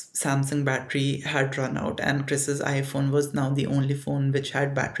Samsung battery had run out and Kris's iPhone was now the only phone which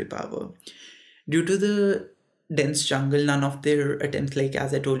had battery power. Due to the dense jungle, none of their attempts, like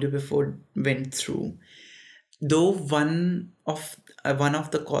as I told you before, went through. Though one of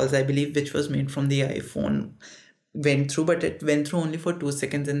the calls, I believe, which was made from the iPhone, went through, but it went through only for 2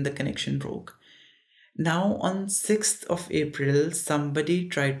 seconds and the connection broke. Now on 6th of April, somebody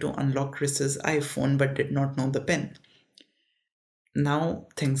tried to unlock Kris's iPhone but did not know the PIN. Now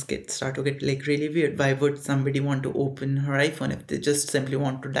things start to get like really weird. Why would somebody want to open her iPhone if they just simply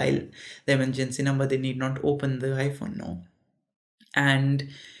want to dial the emergency number? They need not open the iPhone, no. And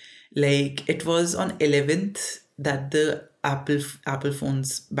like it was on 11th that the Apple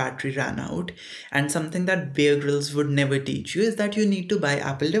phone's battery ran out, and something that Bear Grylls would never teach you is that you need to buy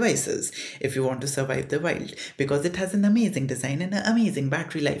Apple devices if you want to survive the wild, because it has an amazing design and an amazing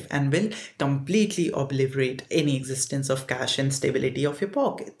battery life and will completely obliterate any existence of cash and stability of your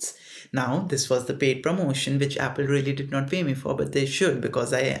pockets. Now, this was the paid promotion which Apple really did not pay me for, but they should,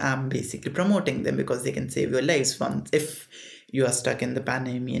 because I am basically promoting them because they can save your lives once if you are stuck in the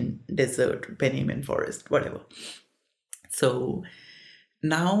Panamanian desert, Panamanian forest, whatever. So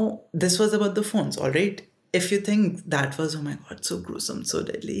now this was about the phones, all right? If you think that was, oh my God, so gruesome, so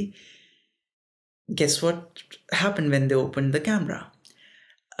deadly, guess what happened when they opened the camera?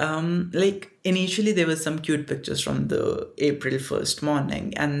 Like initially there were some cute pictures from the April 1st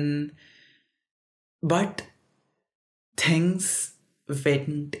morning, but things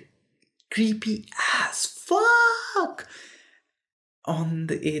went creepy as fuck on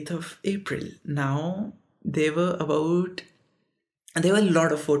the 8th of April. Now, there were a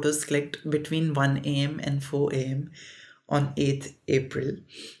lot of photos clicked between 1 a.m. and 4 a.m. on 8th April.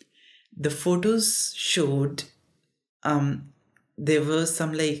 The photos showed there were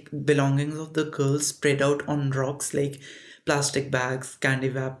some like belongings of the girls spread out on rocks, like plastic bags, candy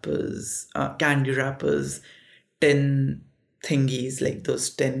wrappers, 10 thingies, like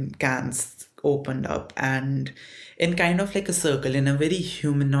those 10 cans opened up and in kind of like a circle in a very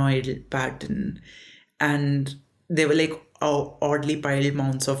humanoid pattern. And they were like oddly piled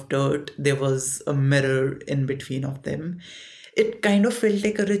mounds of dirt. There was a mirror in between of them. It kind of felt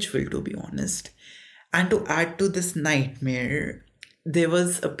like a ritual, to be honest. And to add to this nightmare, there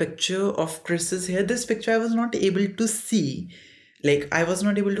was a picture of Kris's hair. This picture I was not able to see. Like, I was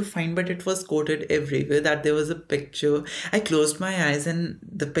not able to find, but it was quoted everywhere that there was a picture. I closed my eyes and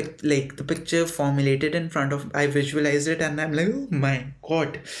the picture formulated in front of, I visualized it and I'm like, oh my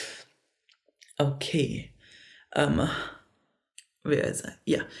God. Okay. Where is I?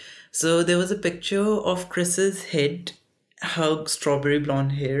 Yeah. So there was a picture of Kris's head, her strawberry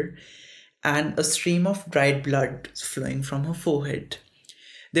blonde hair, and a stream of dried blood flowing from her forehead.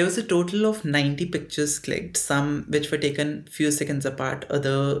 There was a total of 90 pictures clicked, some which were taken few seconds apart,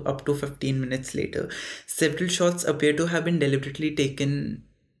 other up to 15 minutes later. Several shots appear to have been deliberately taken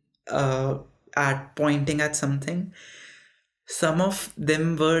at pointing at something. Some of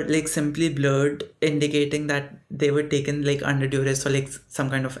them were like simply blurred, indicating that they were taken like under duress or like some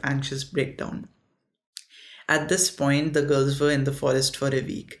kind of anxious breakdown. At this point, the girls were in the forest for a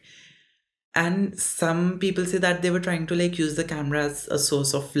week. And some people say that they were trying to like use the camera as a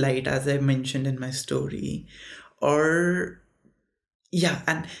source of light, as I mentioned in my story. Yeah,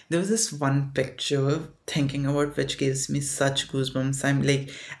 and there was this one picture, thinking about which gives me such goosebumps.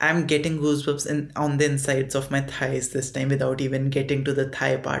 I'm getting goosebumps on the insides of my thighs this time without even getting to the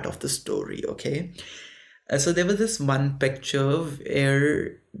thigh part of the story, okay? So there was this one picture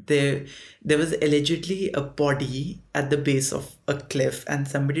where there was allegedly a body at the base of a cliff and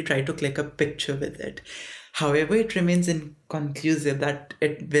somebody tried to click a picture with it. However, it remains inconclusive that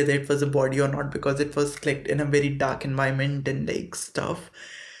whether it was a body or not, because it was clicked in a very dark environment and like stuff.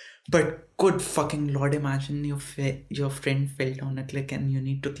 But good fucking lord, imagine your friend fell down a click and you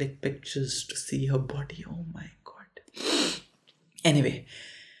need to click pictures to see her body. Oh my god. Anyway,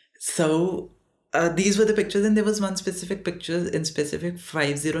 so these were the pictures, and there was one specific picture in specific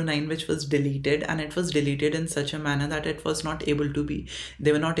 509 which was deleted, and it was deleted in such a manner that it was not able to be,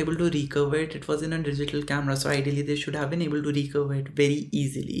 they were not able to recover it. It was in a digital camera, so ideally they should have been able to recover it very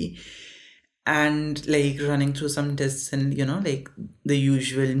easily, and like running through some tests and like the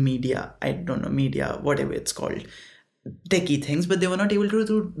usual media, I don't know, media, whatever it's called, techie things, but they were not able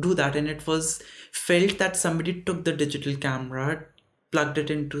to do that. And it was felt that somebody took the digital camera, plugged it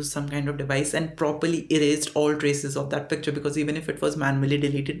into some kind of device, and properly erased all traces of that picture, because even if it was manually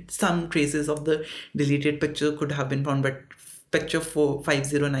deleted, some traces of the deleted picture could have been found, but picture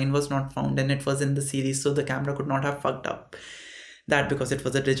 509 was not found, and it was in the series, so the camera could not have fucked up that because it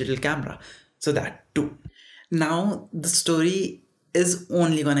was a digital camera. So that too. Now the story is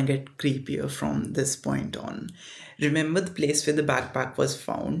only gonna get creepier from this point on. Remember the place where the backpack was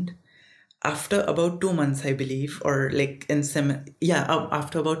found? After about 2 months, I believe, or like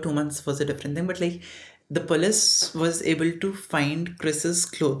after about 2 months was a different thing, but like the police was able to find Kris's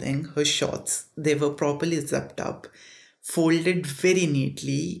clothing, her shorts. They were properly zipped up, folded very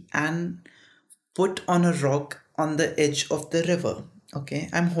neatly, and put on a rock on the edge of the river. Okay,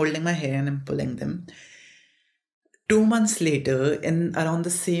 I'm holding my hair and I'm pulling them. 2 months later, in around the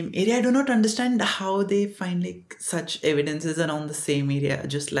same area, I do not understand how they find like such evidences around the same area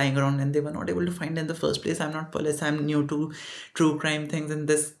just lying around, and they were not able to find in the first place. I'm not police, I'm new to true crime things, and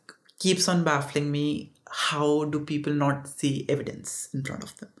this keeps on baffling me. How do people not see evidence in front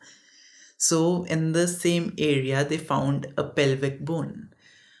of them? So in the same area, they found a pelvic bone.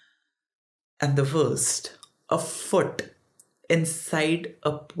 And the worst, a foot inside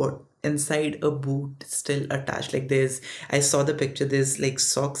a boot still attached. Like I saw the picture, there's like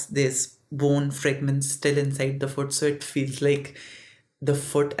socks, there's bone fragments still inside the foot, so it feels like the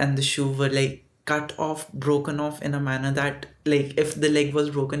foot and the shoe were like cut off, broken off in a manner that like if the leg was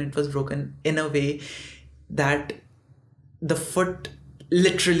broken, it was broken in a way that the foot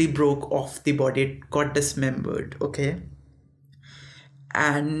literally broke off the body, it got dismembered. Okay,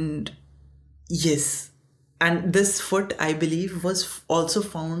 and yes, and this foot, I believe, was also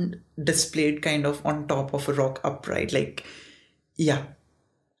found displayed kind of on top of a rock upright. Like, yeah.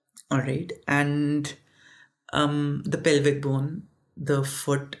 All right. And the pelvic bone, the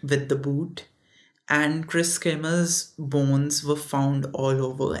foot with the boot, and Kris Kremers' bones were found all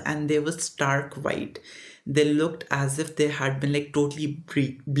over, and they were stark white. They looked as if they had been like totally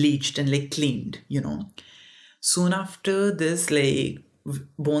bleached and like cleaned, Soon after this, like,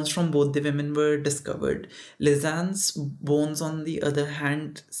 bones from both the women were discovered. Lisanne's bones, on the other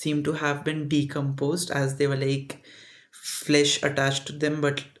hand, seem to have been decomposed as they were like flesh attached to them,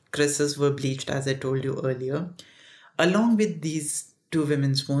 but Kris's were bleached, as I told you earlier. Along with these two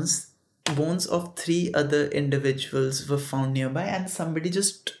women's bones of 3 other individuals were found nearby, and something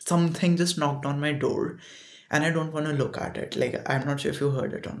just knocked on my door, and I don't want to look at it. Like, I'm not sure if you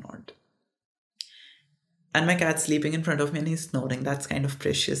heard it or not. And my cat's sleeping in front of me and he's snoring. That's kind of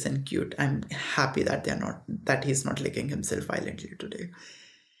precious and cute. I'm happy that he's not licking himself violently today.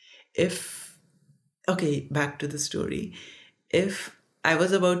 Okay, back to the story. If I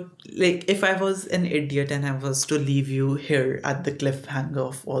was an idiot and I was to leave you here at the cliffhanger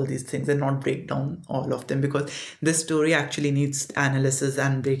of all these things and not break down all of them, because this story actually needs analysis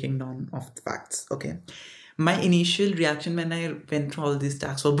and breaking down of the facts. Okay. My initial reaction when I went through all these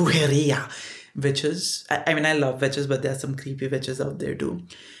tags were Buheria. Witches. I mean, I love witches, but there are some creepy witches out there too.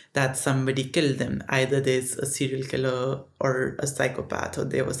 That somebody killed them. Either there's a serial killer or a psychopath, or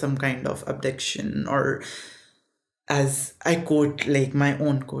there was some kind of abduction, or, as I quote, like my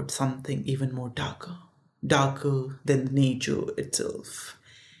own quote, something even more darker than nature itself.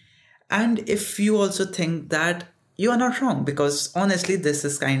 And if you also think that, you are not wrong, because honestly, this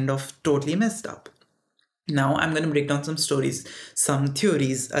is kind of totally messed up. Now I'm going to break down some stories, some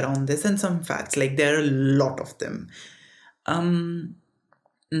theories around this, and some facts. Like, there are a lot of them.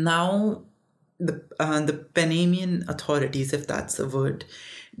 Now the Panamanian authorities, if that's a word,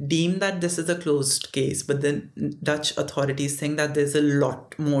 deem that this is a closed case, but the Dutch authorities think that there's a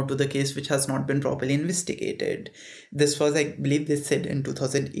lot more to the case which has not been properly investigated. This was, I believe, they said in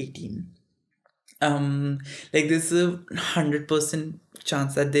 2018. Like, there's a 100%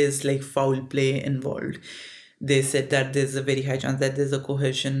 chance that there's like foul play involved. they said that there's a very high chance that there's a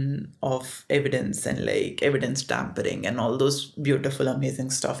cohesion of evidence and like evidence tampering and all those beautiful, amazing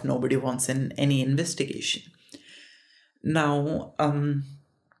stuff nobody wants in any investigation. Now,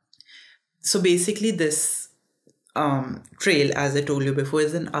 so basically this trail, as I told you before,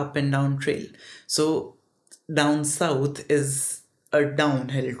 is an up and down trail. So down south is a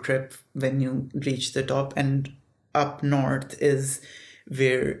downhill trip when you reach the top, and up north is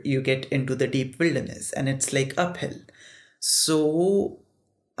where you get into the deep wilderness and it's like uphill. So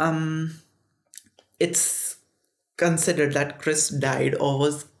it's considered that Kris died or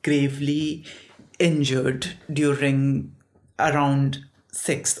was gravely injured during around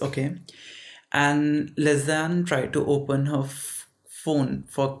 6th, okay? And Lisanne tried to open her phone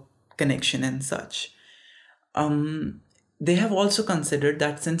for connection and such. They have also considered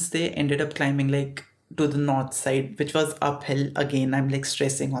that since they ended up climbing like to the north side, which was uphill, again I'm like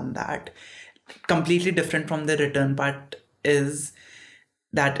stressing on that, completely different from the return part, is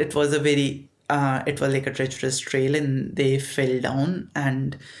that it was a very it was like a treacherous trail and they fell down,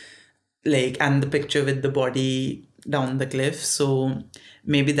 and the picture with the body down the cliff, so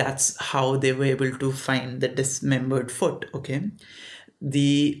maybe that's how they were able to find the dismembered foot, okay?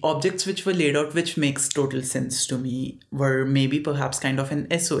 The objects which were laid out, which makes total sense to me, were maybe perhaps kind of an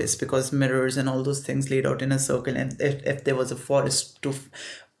SOS, because mirrors and all those things laid out in a circle, and if there was a forest to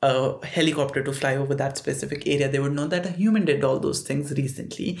a helicopter to fly over that specific area, they would know that a human did all those things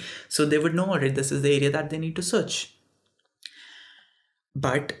recently, so they would know already this is the area that they need to search.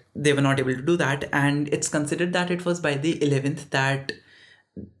 But they were not able to do that, and it's considered that it was by the 11th that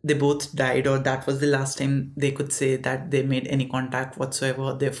they both died, or that was the last time they could say that they made any contact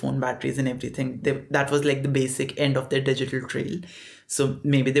whatsoever, their phone batteries and everything. That was like the basic end of their digital trail. So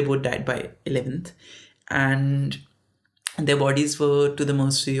maybe they both died by 11th, and their bodies were to the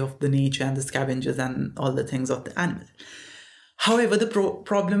mercy of the nature and the scavengers and all the things of the animal. However, the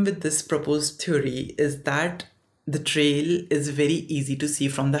problem with this proposed theory is that the trail is very easy to see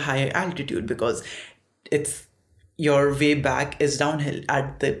from the higher altitude, because it's your way back is downhill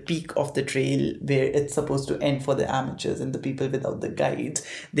at the peak of the trail where it's supposed to end for the amateurs and the people without the guides.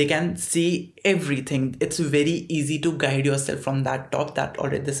 They can see everything. It's very easy to guide yourself from that top, that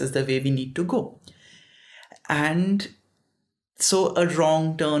already this is the way we need to go. And so a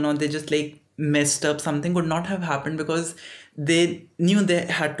wrong turn, or they just like messed up, something would not have happened, because they knew they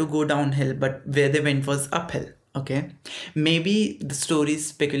had to go downhill, but where they went was uphill. Okay, maybe the story's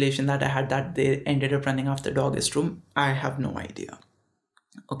speculation that I had that they ended up running after dog is true. I have no idea.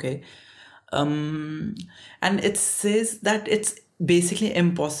 Okay, and it says that it's basically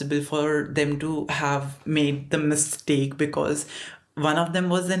impossible for them to have made the mistake, because one of them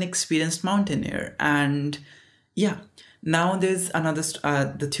was an experienced mountaineer. And yeah, now there's another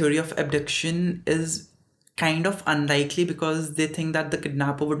the theory of abduction is kind of unlikely, because they think that the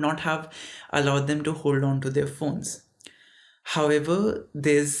kidnapper would not have allowed them to hold on to their phones. However,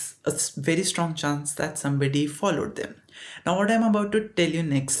 there's a very strong chance that somebody followed them. Now, what I'm about to tell you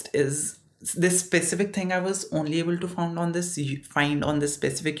next is this specific thing I was only able to find on this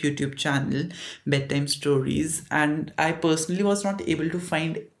specific YouTube channel, Bedtime Stories, and I personally was not able to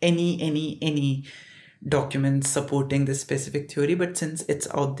find any documents supporting this specific theory, but since it's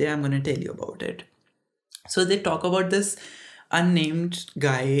out there, I'm going to tell you about it. So they talk about this unnamed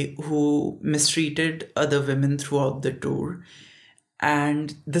guy who mistreated other women throughout the tour,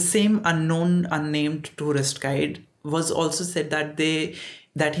 and the same unnamed tourist guide was also said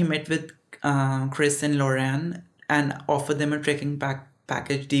that he met with Kris and Lisanne and offered them a trekking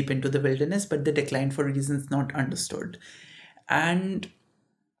package deep into the wilderness, but they declined for reasons not understood. And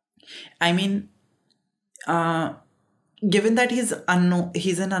I mean, given that he's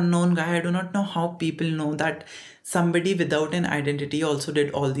an unknown guy, I do not know how people know that somebody without an identity also did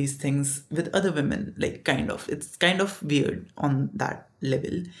all these things with other women. Like, it's kind of weird on that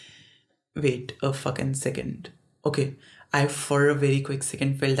level. Wait a fucking second. Okay, I for a very quick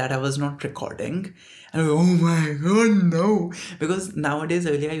second felt that I was not recording. And oh my god, no. Because nowadays,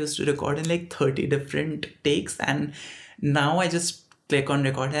 earlier I used to record in like 30 different takes, and now I just click on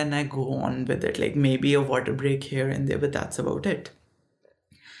record and I go on with it, like maybe a water break here and there, but that's about it.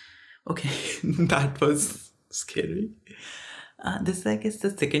 Okay, that was scary. This is, I guess, the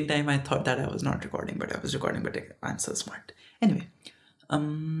second time I thought that I was not recording, but I was recording, but I'm so smart. Anyway,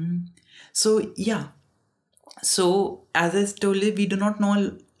 so yeah. So as I told you, we do not know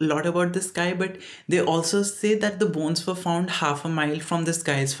a lot about this guy, but they also say that the bones were found half a mile from this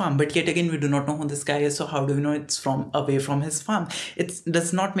guy's farm. But yet again, we do not know who this guy is, so how do we know it's from away from his farm? It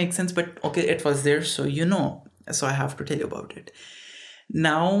does not make sense, but okay, it was there, so you know. So I have to tell you about it.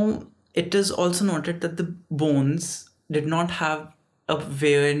 Now, it is also noted that the bones did not have a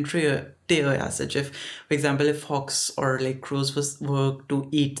wear and tear as such. If, for example, if hawks or like crows were to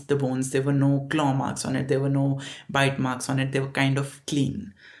eat the bones, there were no claw marks on it, there were no bite marks on it, they were kind of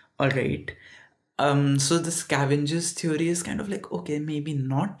clean. All right. So the scavengers theory is kind of like, okay, maybe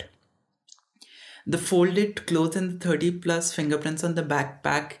not. The folded clothes and the 30 plus fingerprints on the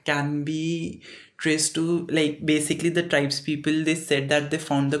backpack can be traced to, like, basically the tribes people. They said that they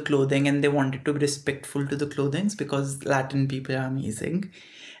found the clothing and they wanted to be respectful to the clothings because Latin people are amazing,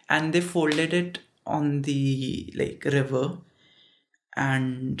 and they folded it on the like river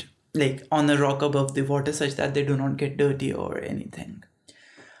and like on a rock above the water such that they do not get dirty or anything.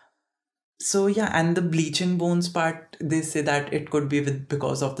 So yeah, and the bleaching bones part, they say that it could be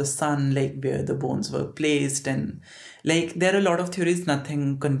because of the sun, like where the bones were placed, and like there are a lot of theories,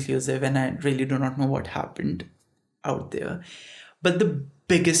 nothing conclusive, and I really do not know what happened out there. But the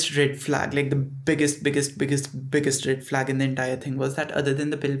biggest red flag, like the biggest red flag in the entire thing was that other than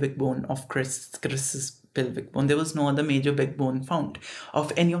the pelvic bone of Kris's pelvic bone, there was no other major big bone found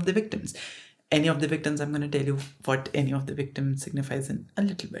of any of the victims. Any of the victims, I'm going to tell you what any of the victims signifies in a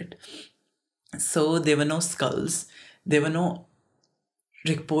little bit. So there were no skulls, there were no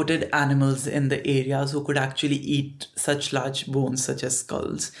reported animals in the areas who could actually eat such large bones such as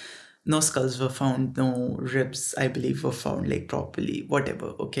skulls. No skulls were found, no ribs, I believe, were found like properly, whatever,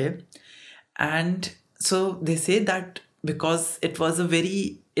 okay? And so they say that because it was a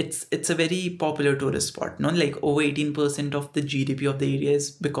very, it's a very popular tourist spot, no? Like over 18% of the GDP of the area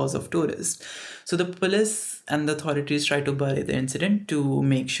is because of tourists. So the police and the authorities try to bury the incident to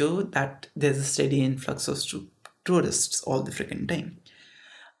make sure that there's a steady influx of tourists all the freaking time.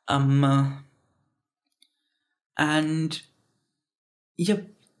 And yep.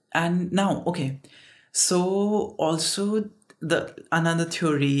 And now, okay. So also the another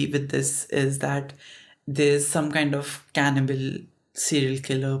theory with this is that there's some kind of cannibal serial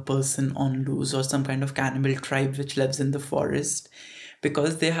killer person on loose, or some kind of cannibal tribe which lives in the forest,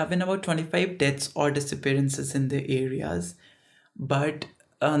 because there have been about 25 deaths or disappearances in the areas. But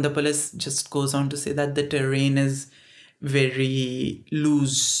the police just goes on to say that the terrain is very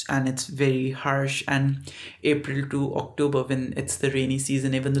loose and it's very harsh, and April to October, when it's the rainy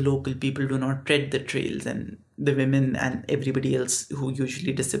season, even the local people do not tread the trails, and the women and everybody else who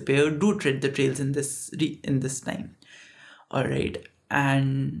usually disappear do tread the trails in this time. All right.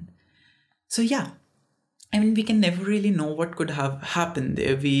 And so yeah, I mean, we can never really know what could have happened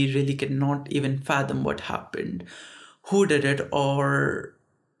there. We really cannot even fathom what happened, who did it, or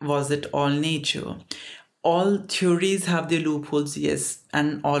was it all nature? All theories have their loopholes, yes,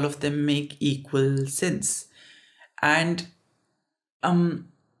 and all of them make equal sense. And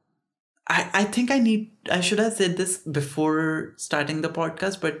I think I should have said this before starting the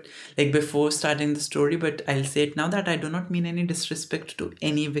podcast, but like before starting the story, but I'll say it now, that I do not mean any disrespect to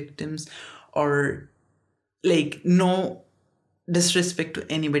any victims, or like no disrespect to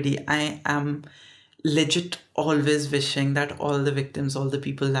anybody. I am legit always wishing that all the victims, all the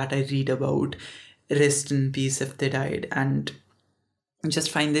people that I read about, rest in peace if they died, and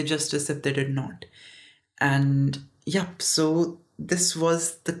just find their justice if they did not. And yep, so this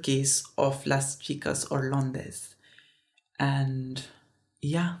was the case of Las Chicas Orlondes. And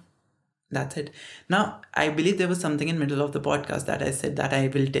yeah, that's it. Now, I believe there was something in middle of the podcast that I said that I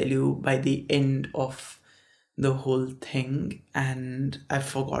will tell you by the end of the whole thing, and I've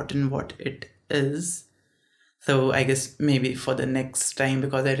forgotten what it is. So I guess maybe for the next time,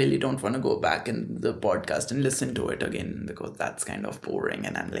 because I really don't want to go back in the podcast and listen to it again, because that's kind of boring,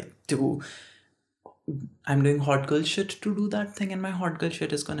 and I'm doing hot girl shit to do that thing, and my hot girl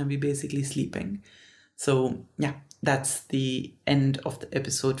shit is gonna be basically sleeping. So yeah, that's the end of the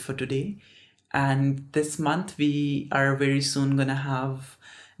episode for today. And this month we are very soon gonna have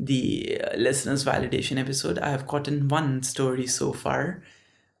the listeners validation episode. I have gotten one story so far,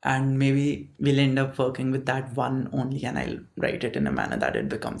 and maybe we'll end up working with that one only, and I'll write it in a manner that it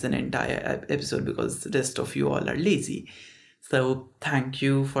becomes an entire episode, because the rest of you all are lazy. So thank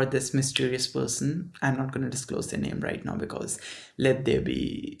you for this mysterious person. I'm not going to disclose their name right now, because let there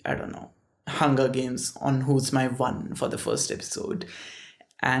be, I don't know, Hunger Games on who's my one for the first episode.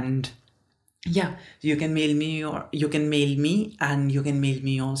 And yeah, you can mail me and you can mail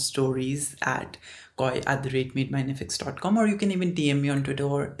me your stories at koi@matemynefix.com, or you can even DM me on Twitter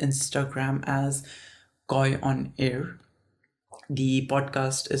or Instagram as Koi on Air. The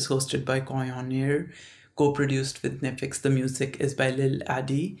podcast is hosted by Koi on Air, co-produced with Nefix. The music is by Lil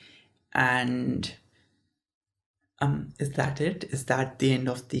Addy. And is that it? Is that the end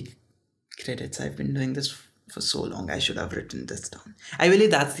of the credits? I've been doing this for so long. I should have written this down. I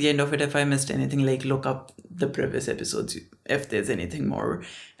believe that's the end of it. If I missed anything, like look up the previous episodes if there's anything more.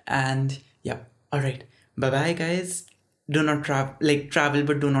 And yeah, all right. Bye bye, guys. Do not travel,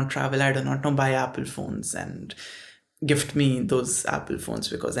 but do not travel. I do not know, buy Apple phones and gift me those Apple phones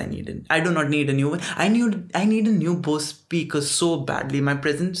because I do not need a new one. I need a new Bose speaker so badly. My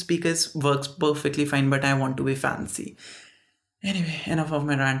present speakers works perfectly fine, but I want to be fancy. Anyway, enough of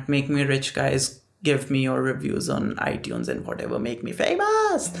my rant. Make me rich, guys. Give me your reviews on iTunes and whatever. Make me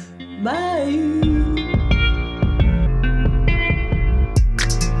famous. Bye.